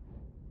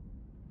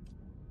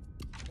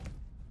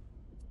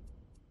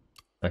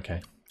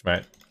 Okay,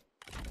 right.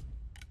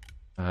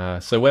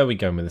 So where are we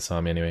going with this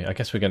army anyway? I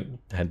guess we're going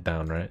to head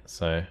down, right?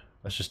 So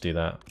let's just do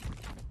that.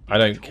 I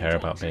don't care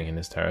about being in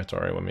his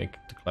territory when we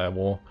declare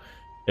war.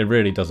 It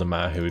really doesn't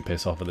matter who we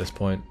piss off at this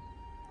point.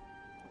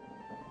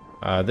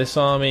 This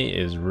army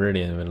is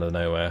really in the middle of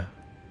nowhere.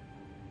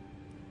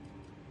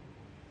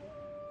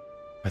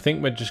 I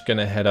think we're just going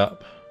to head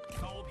up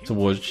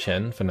towards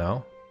Chen for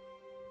now.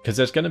 Because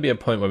there's going to be a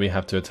point where we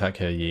have to attack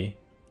He Yi.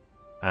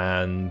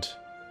 And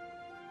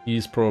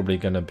he's probably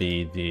going to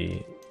be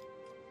the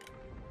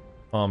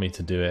army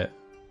to do it.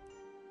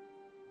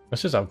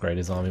 Let's just upgrade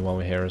his army while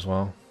we're here as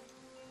well.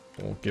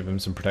 We'll give him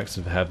some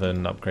protective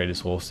heaven, upgrade his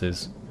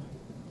horses.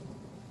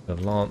 The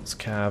lance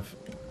cav.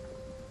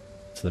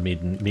 To the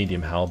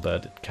medium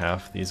halberd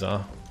cav, these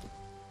are.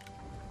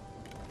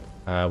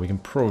 We can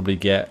probably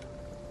get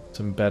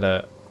some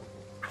better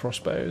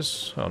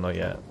crossbows. Oh, not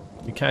yet.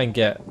 We can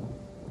get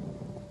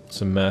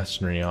some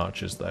mercenary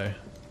archers though.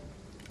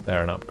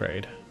 They're an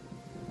upgrade.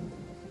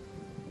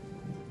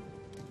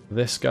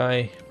 This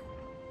guy,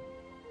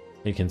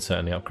 he can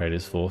certainly upgrade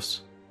his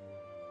force.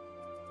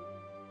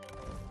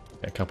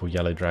 Get a couple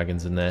yellow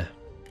dragons in there.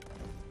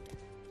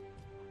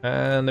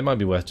 And it might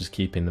be worth just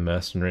keeping the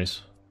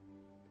mercenaries.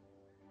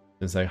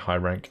 Since they're high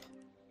rank.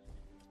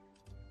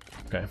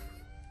 Okay.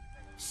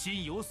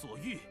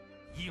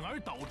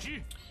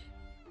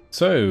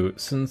 So,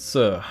 since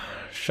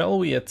shall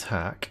we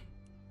attack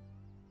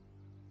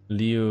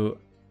Liu?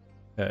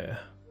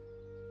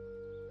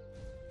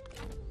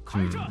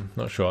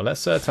 Not sure.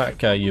 Let's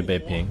attack Yu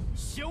Beiping.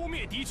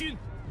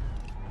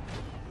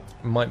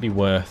 Might be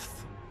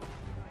worth.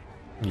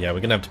 Yeah,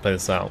 we're gonna have to play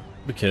this out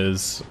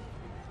because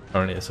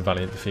apparently it's a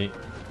valiant defeat.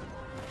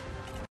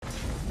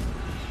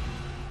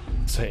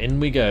 So in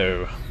we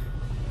go.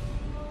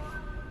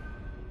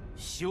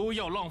 This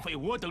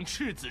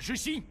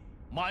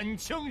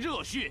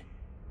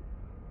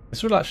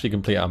will actually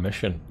complete our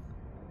mission.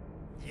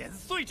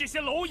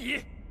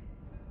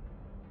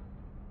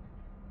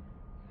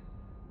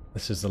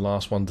 This is the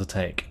last one to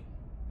take.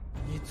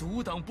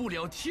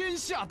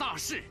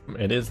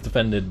 It is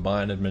defended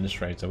by an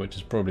administrator, which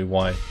is probably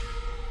why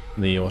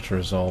the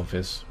auto-resolve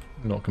is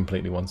not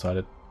completely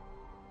one-sided.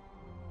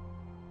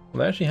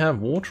 Well, they actually have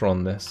water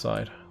on this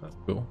side. That's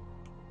cool.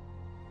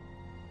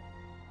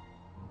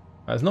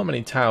 There's not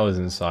many towers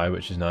inside,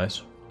 which is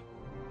nice.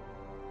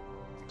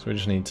 So we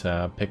just need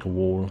to pick a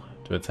wall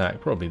to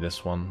attack. Probably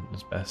this one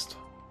is best.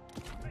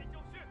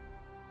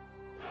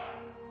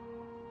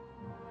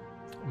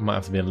 Might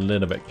have to be a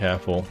little bit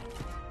careful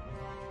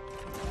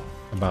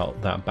about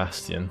that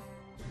bastion.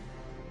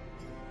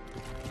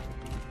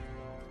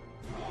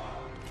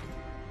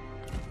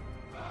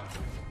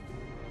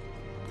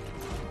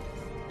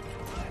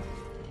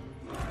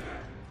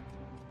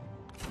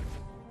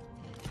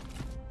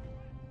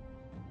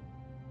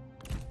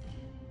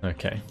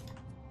 Okay.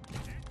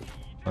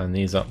 Line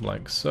these up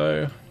like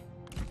so.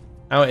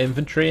 Our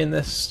infantry in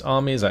this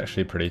army is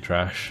actually pretty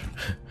trash.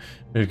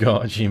 We've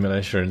got G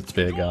militia and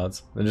spear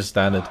guards. They're just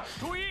standard.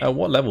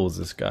 What level is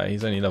this guy?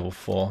 He's only level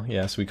 4.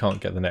 Yeah, so we can't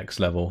get the next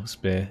level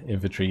spear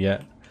infantry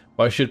yet.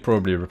 But I should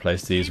probably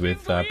replace these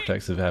with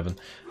protective heaven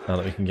now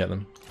that we can get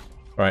them.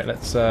 Alright,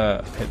 let's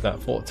hit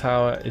that fort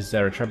tower. Is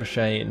there a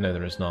trebuchet? No,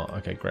 there is not.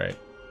 Okay, great.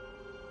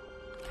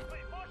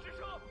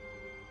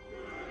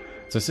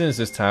 So as soon as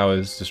this tower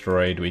is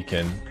destroyed, we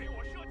can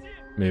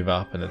move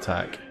up and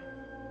attack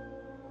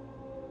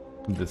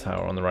the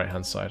tower on the right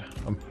hand side.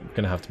 I'm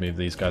going to have to move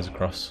these guys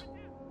across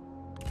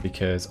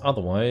because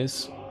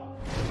otherwise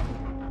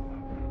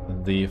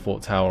the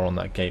fort tower on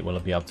that gate will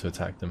be able to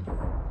attack them.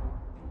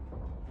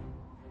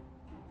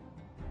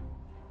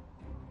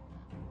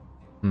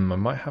 I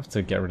might have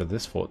to get rid of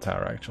this fort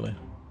tower actually.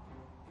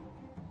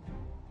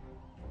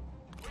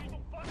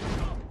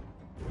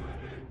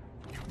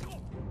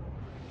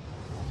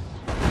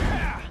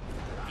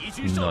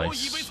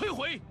 Nice.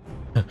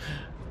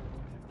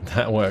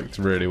 That worked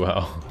really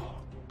well.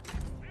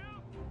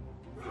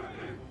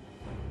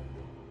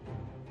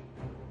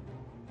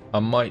 I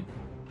might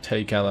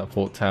take out that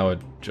fort tower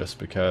just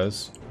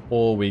because,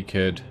 or we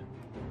could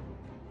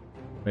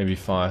maybe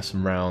fire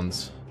some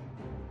rounds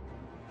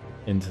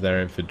into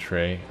their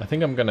infantry. I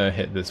think I'm gonna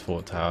hit this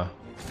fort tower.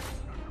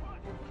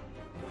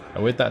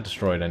 And with that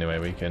destroyed anyway,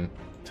 we can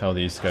tell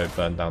these to go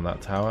burn down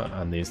that tower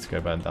and these to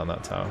go burn down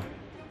that tower.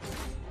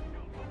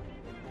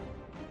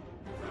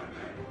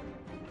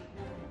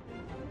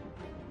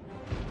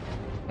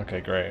 Okay,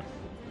 great.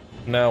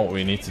 Now what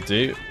we need to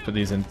do, put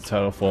these into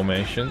turtle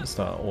formation,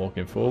 start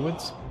walking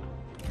forwards.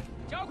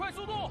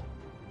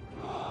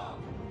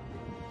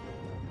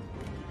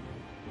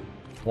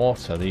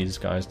 What are these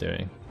guys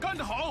doing?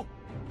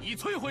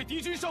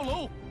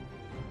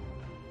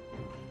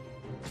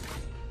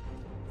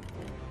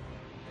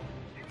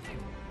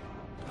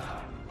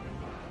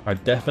 I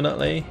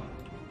definitely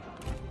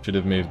should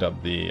have moved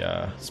up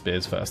the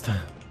spears first.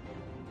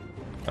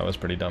 That was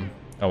pretty dumb.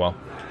 Oh well.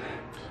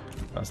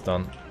 That's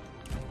done.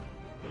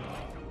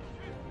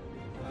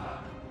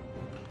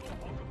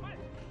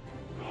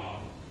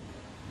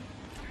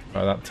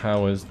 Right, that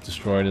tower's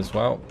destroyed as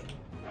well.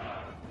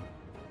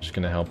 Just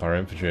going to help our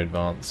infantry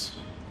advance.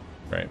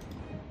 Great.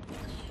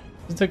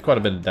 It's take quite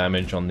a bit of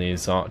damage on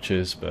these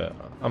archers, but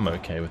I'm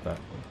okay with that.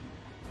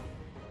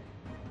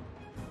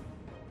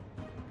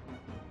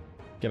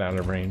 Get out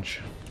of range.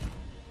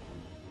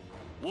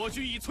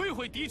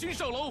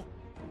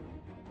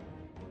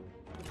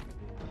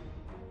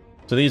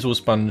 So these will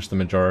sponge the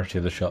majority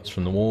of the shots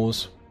from the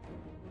walls.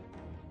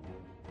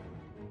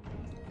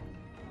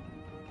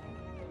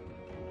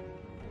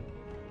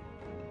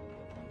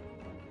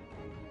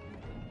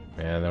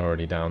 Yeah, they're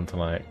already down to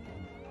like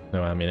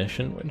no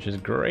ammunition, which is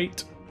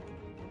great.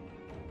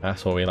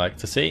 That's what we like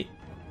to see.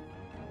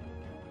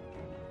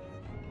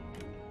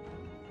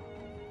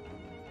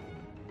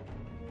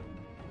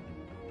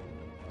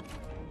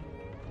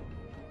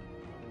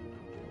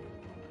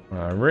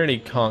 I really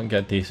can't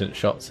get decent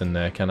shots in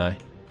there, can I?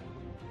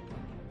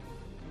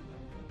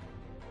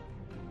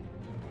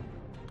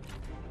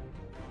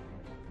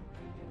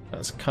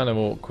 That's kind of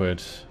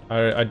awkward.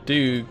 I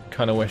do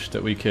kind of wish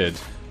that we could.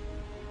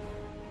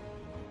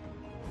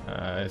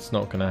 It's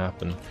not going to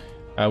happen.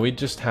 We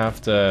just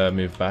have to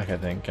move back, I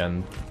think,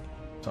 and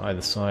to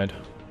either side.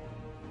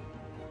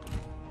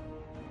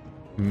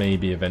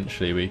 Maybe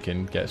eventually we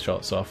can get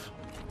shots off.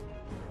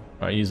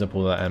 Right, use up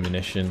all that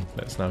ammunition.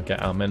 Let's now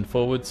get our men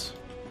forwards.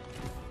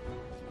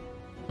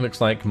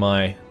 Looks like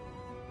my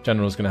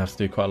general's going to have to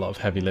do quite a lot of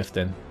heavy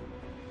lifting.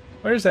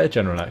 Where is their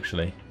general,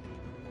 actually?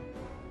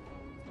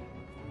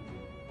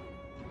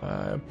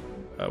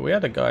 We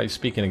had a guy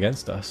speaking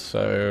against us,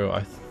 so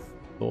I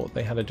thought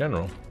they had a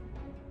general.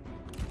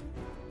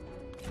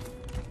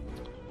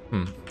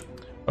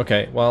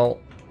 Okay, well,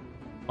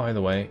 either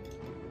way,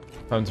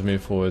 time to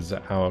move forwards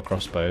our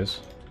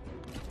crossbows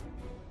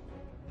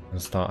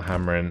and start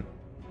hammering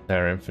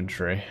their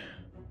infantry.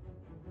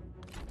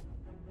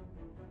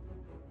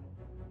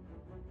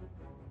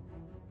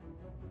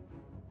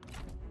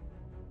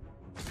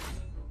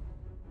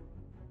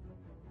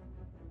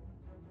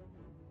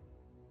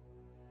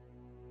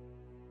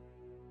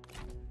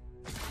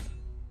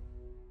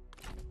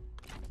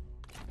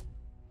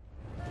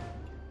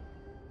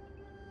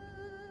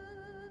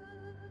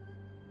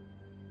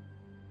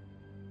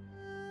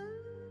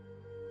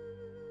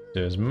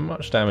 Do as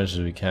much damage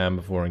as we can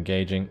before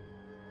engaging.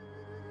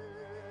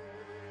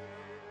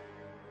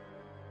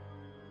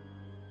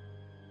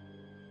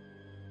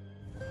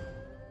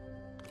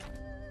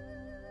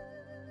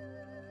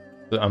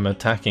 I'm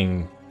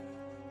attacking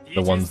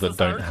the ones that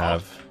don't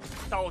have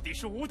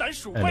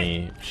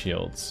any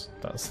shields.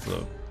 That's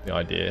the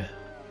idea.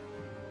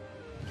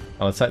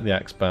 I'll attack the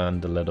axe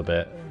band a little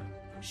bit,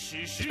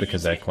 just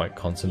because they're quite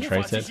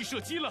concentrated.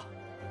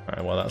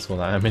 Alright, well that's all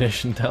that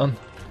ammunition down.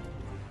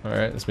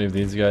 Alright, let's move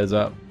these guys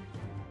up.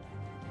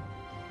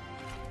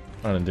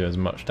 Trying to do as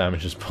much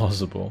damage as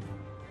possible.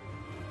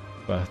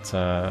 But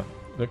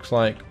looks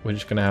like we're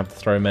just going to have to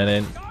throw men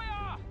in.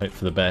 Hope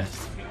for the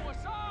best.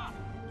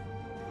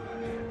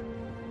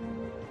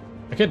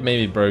 I could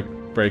maybe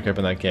break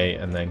open that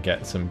gate and then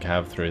get some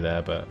cav through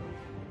there, but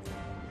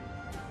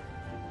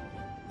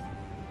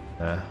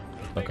nah,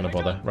 not going to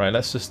bother. Right,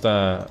 let's just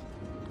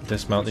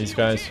dismount these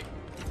guys.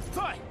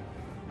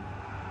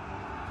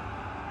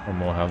 Or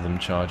more have them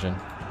charging.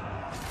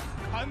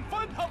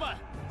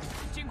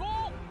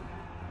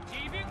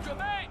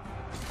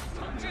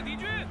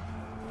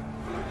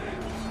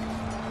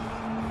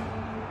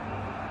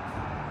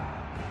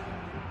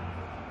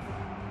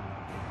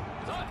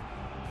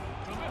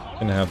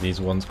 Gonna have these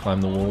ones climb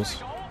the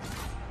walls.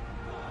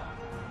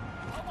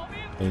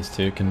 These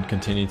two can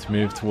continue to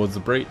move towards the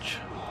breach.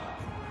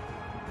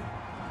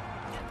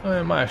 Oh,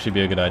 it might actually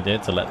be a good idea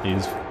to let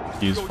these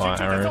use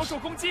fire arrows.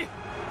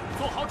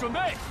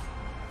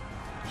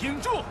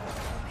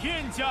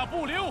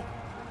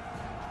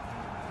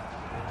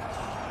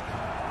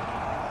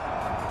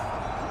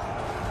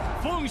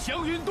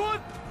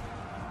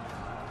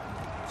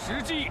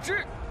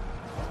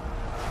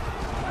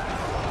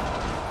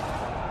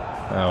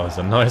 That was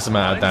a nice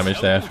amount of damage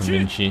there from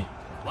Minchi.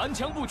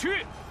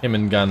 Him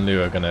and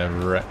Ganlu are gonna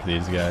wreck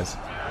these guys.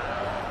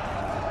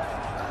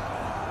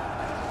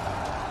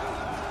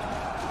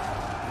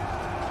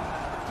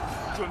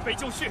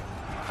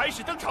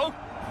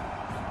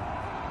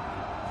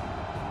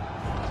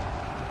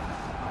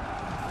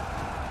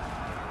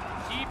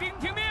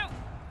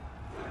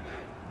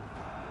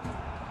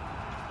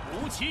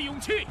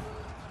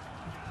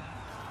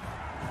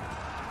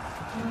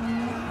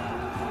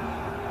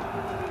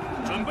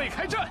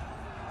 开战，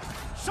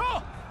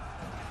杀！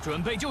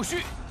准备就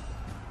绪，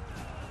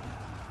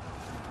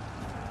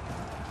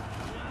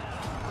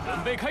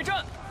准备开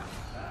战。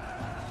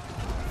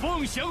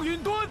凤翔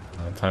云端。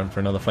Time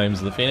for another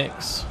Flames of the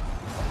Phoenix.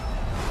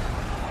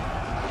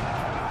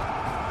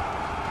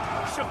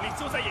 胜利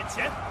就在眼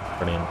前。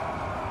Brilliant.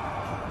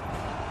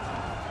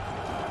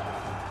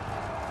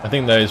 I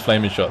think those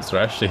flaming shots are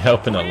actually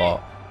helping a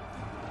lot.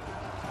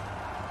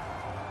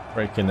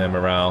 Breaking their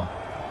morale.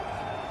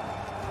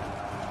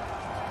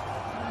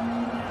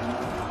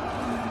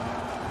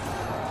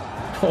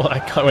 Oh,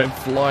 that guy went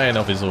flying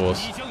off his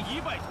horse. 已经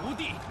一败涂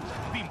地，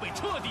并被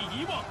彻底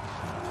遗忘。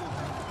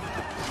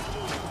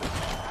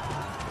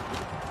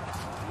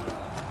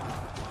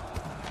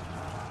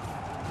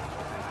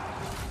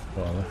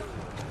Rather.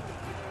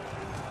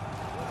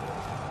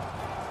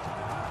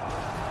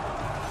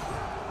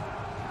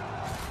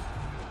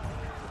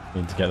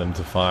 Need to get them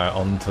to fire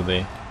onto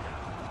the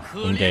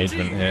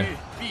engagement here.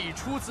 必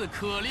出自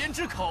可怜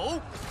之口，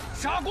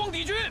杀光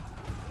敌军。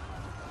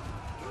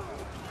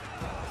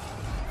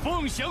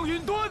凤翔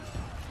云端。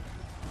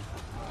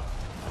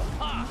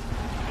啊！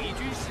敌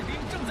军士兵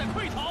正在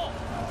溃逃。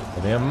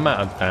 The amount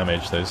of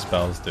damage those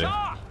spells do.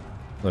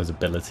 Those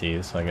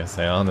abilities, I guess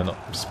they are. They're not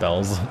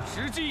spells.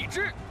 时机已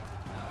至。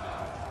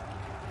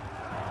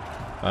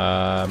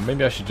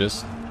 Maybe I should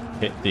just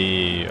hit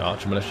the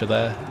archer militia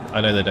there.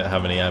 I know they don't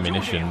have any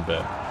ammunition,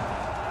 but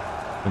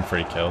in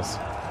 3 kills.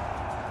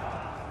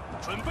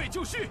 准备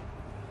就绪。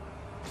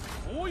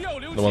不要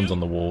留情。 The ones on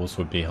the walls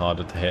would be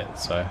harder to hit,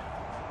 so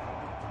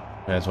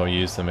may as well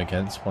use them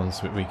against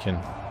ones that we can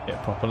hit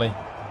properly.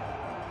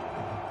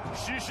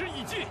 矢石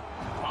已尽，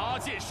拔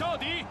剑杀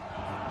敌。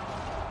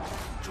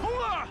冲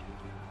啊！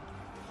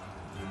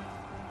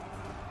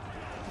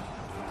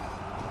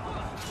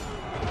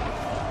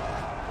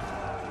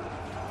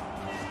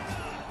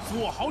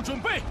 做好准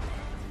备。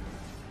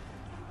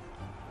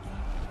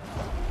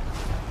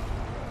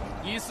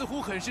你似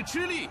乎很是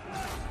吃力，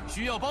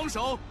需要帮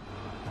手。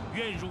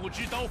愿汝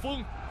之刀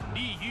锋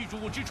利于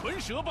汝之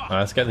唇舌吧。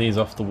Let's get these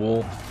off the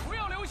wall. 不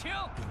要留情。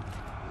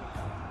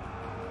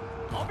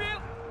逃兵，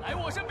来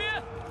我身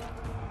边。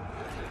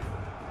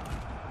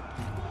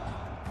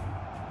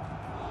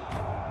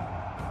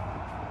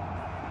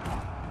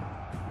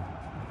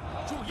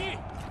注意，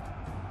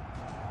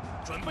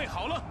准备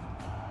好了。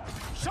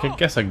 I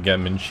guess I can get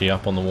Minchi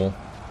up on the wall.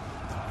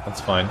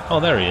 That's fine. Oh,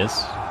 there he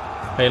is.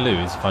 Hey Lu,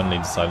 he's finally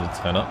decided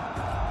to turn up.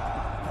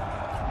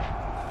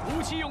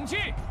 鼓起勇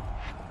气，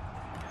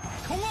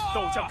冲啊！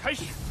斗将开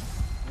始，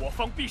我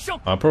方必胜。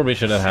I probably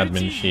should have had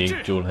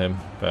Minchi duel him,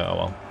 but oh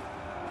well.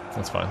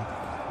 That's fine.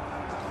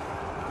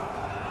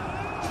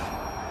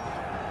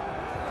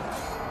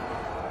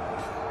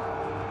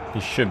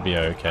 He should be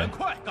okay. 赶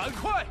快，赶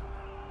快！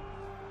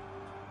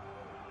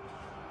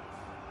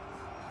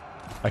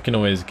 I can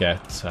always get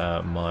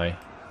my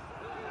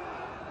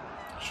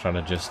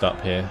strategist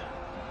up here.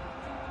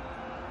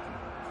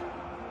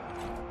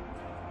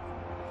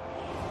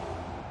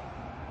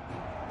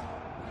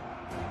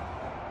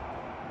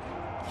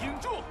 挺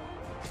住，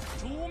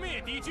诛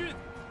灭敌军。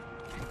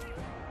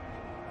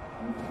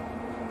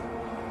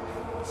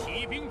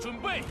骑兵准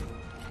备。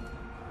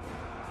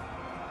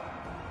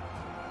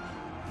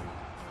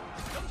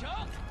城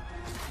墙，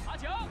爬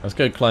墙。 Let's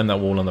go climb that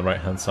wall on the right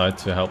hand side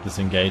to help this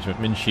engagement.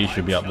 Minchi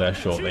should be up there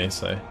shortly,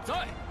 so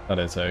that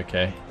is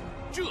okay.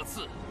 这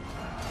次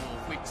我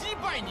会击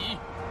败你。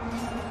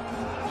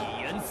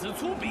你言辞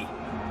粗鄙，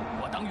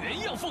我当原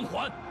样奉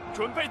还。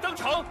准备登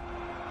场。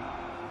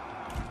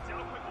加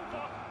快步伐。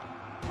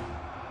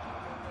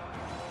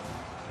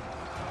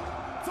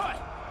在。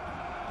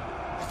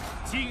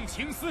尽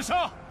情厮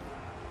杀。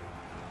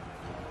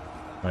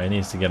 Right, he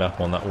needs to get up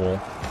on that wall.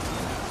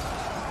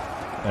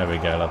 There we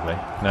go, lovely.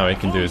 Now he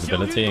can do his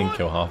ability and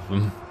kill half of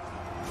them.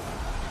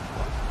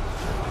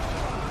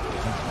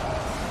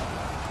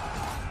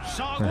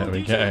 There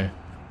we go.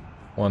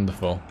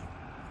 Wonderful.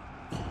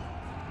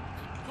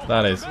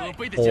 That is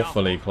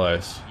awfully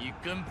close. 你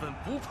根本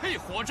不配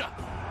活着。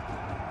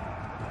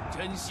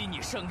珍惜你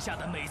剩下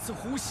的每次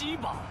呼吸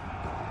吧。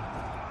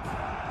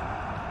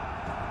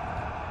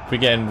 If we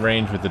get in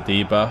range with the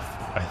debuff,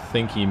 I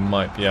think he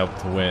might be able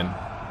to win.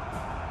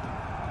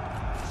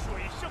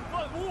 水胜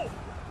万物。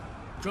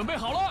准备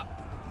好了。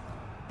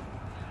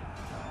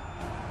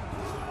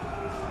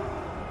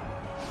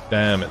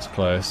 Damn, it's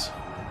close.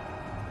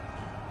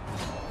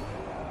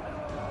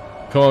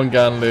 Come on,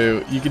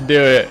 Ganlu. You can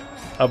do it.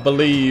 I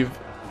believe.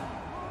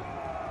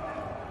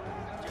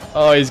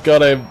 Oh, he's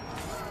got him.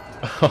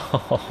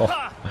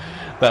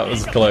 That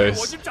was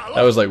close.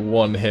 That was like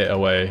 1 hit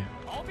away.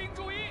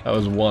 That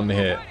was 1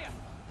 hit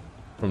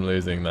from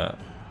losing that.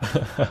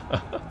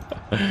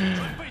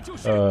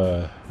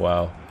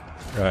 Wow.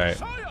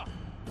 Right.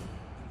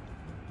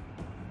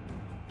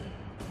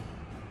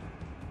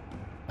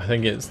 I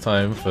think it's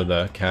time for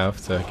the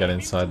Cav to get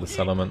inside the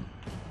settlement.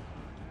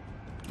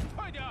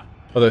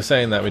 Although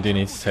saying that, we do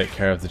need to take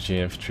care of the G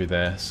infantry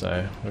there,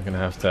 so we're going to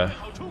have to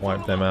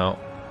wipe them out.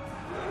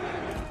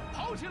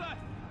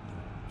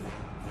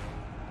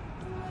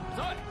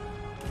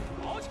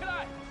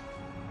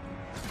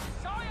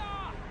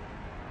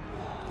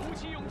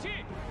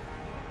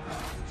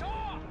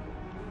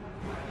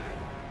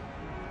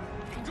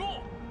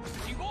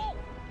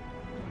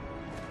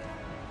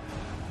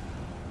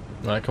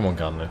 Right, come on,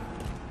 Ganlu.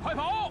 快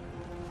跑！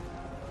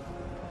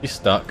 He's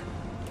stuck.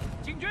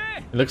 进军！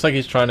 It looks like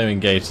he's trying to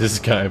engage this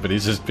guy, but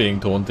he's just being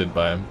taunted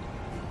by him.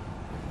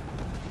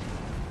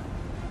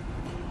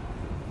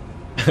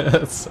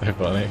 That's so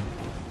funny.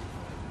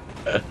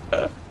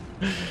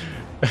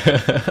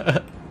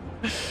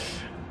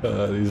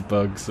 These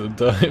bugs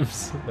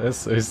sometimes. They're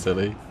so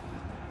silly.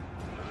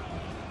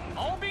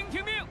 毛兵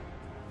听命！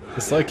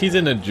 It's like he's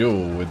in a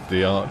duel with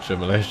the archer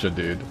militia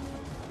dude.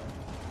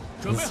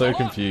 准 I'm 备好 so 了！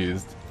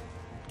 confused.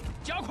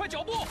 加快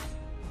脚步！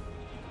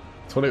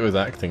 That's what it was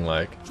acting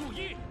like. 注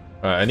意！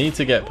 Alright, I need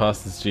to get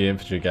past this G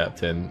infantry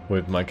captain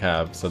with my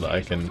cav so that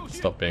I can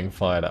stop being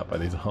fired at by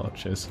these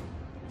archers.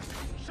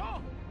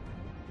 上！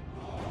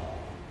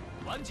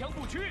顽强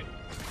不屈，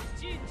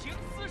尽情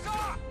厮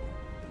杀！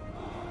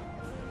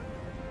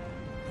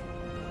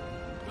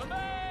准备，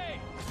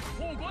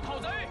护国讨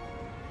贼！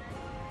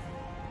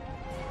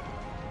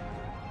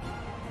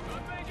准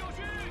备就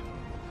绪！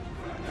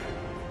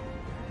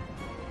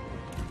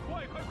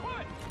快快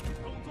快，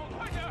动作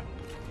快点！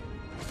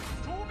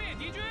诛灭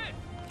敌军！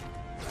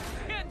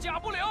片甲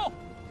不留！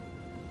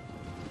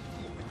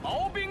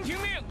毛兵听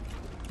命！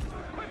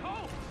快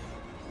跑！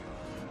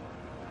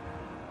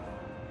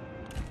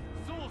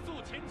 速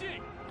速前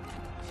进，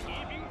骑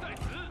兵在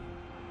此。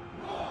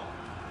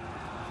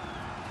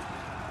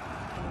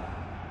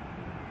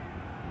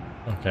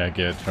 Okay,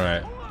 good.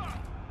 Right.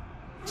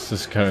 Let's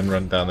just go and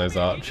run down those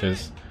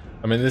archers.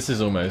 I mean, this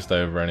is almost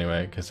over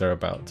anyway, because they're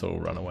about to all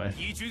run away.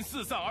 敌军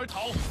四散而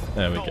逃，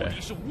 There we 到 go.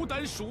 底是无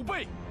胆鼠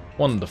辈。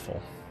 Wonderful.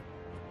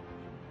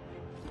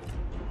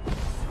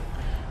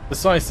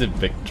 Decisive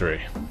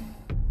victory.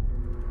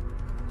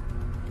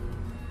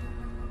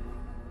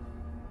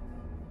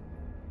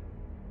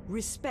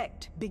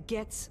 Respect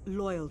begets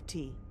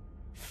loyalty.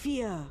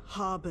 Fear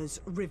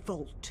harbors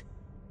revolt.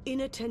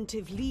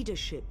 Inattentive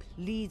leadership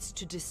leads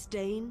to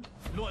disdain.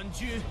 乱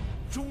军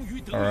终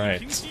于得 All 以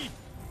平 right. 息。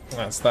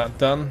 That's that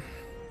done.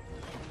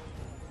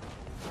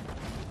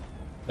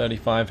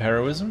 35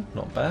 heroism,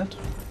 not bad.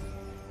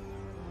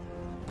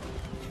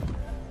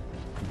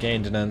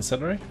 Gained an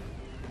ancillary.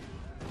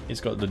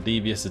 He's got the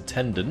devious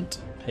attendant,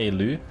 Pei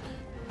Lu.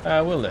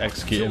 We'll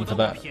execute him for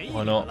that.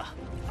 Why not?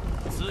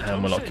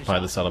 And we'll occupy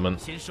the settlement.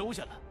 先收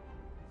下了。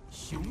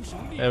熊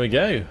熊烈 There we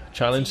go.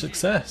 Challenge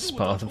success.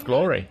 Path of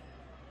glory.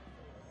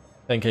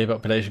 10k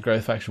population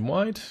growth faction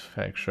wide.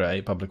 Extra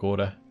 8 public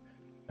order.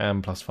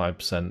 And plus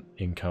 5%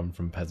 income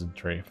from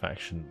peasantry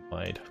faction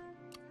wide.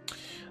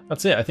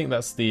 That's it. I think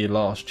that's the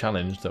last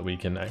challenge that we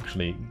can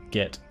actually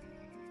get.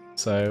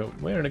 So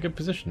we're in a good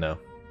position now.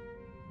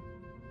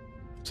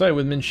 So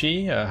with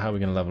Minxi, how are we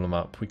going to level them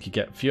up? We could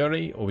get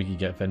Fury or we could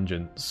get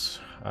Vengeance.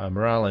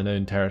 Morale in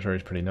own territory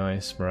is pretty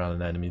nice. Morale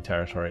in enemy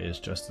territory is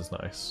just as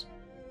nice.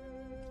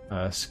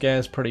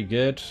 Scare's pretty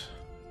good.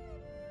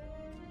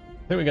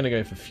 I think we're going to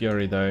go for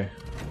Fury though,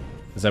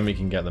 because then we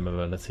can get the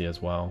mobility as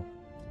well.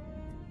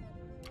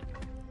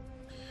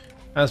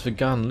 As for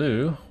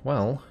Ganlu,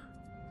 well,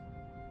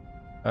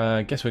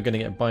 I guess we're going to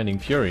get Binding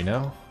Fury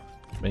now.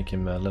 Make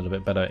him a little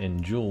bit better in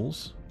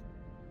duels.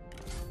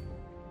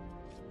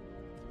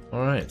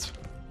 Alright.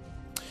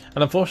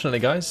 And unfortunately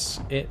guys,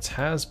 it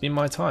has been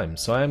my time,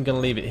 so I am going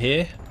to leave it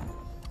here.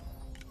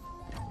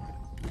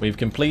 We've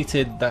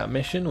completed that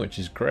mission, which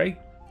is great.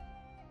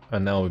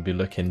 And now we'll be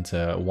looking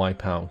to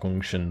wipe out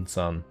Gongshan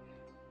Sun.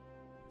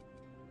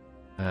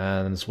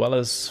 And as well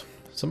as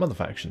some other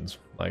factions,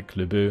 like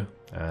Lubu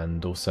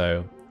and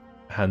also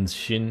Hans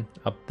Xin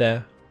up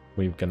there.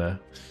 We're going to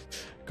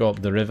go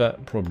up the river,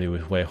 probably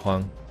with Wei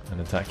Huang,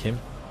 and attack him.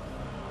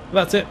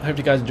 But that's it. Hope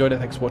you guys enjoyed it.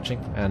 Thanks for watching,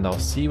 and I'll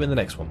see you in the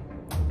next one.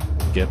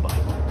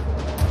 Goodbye.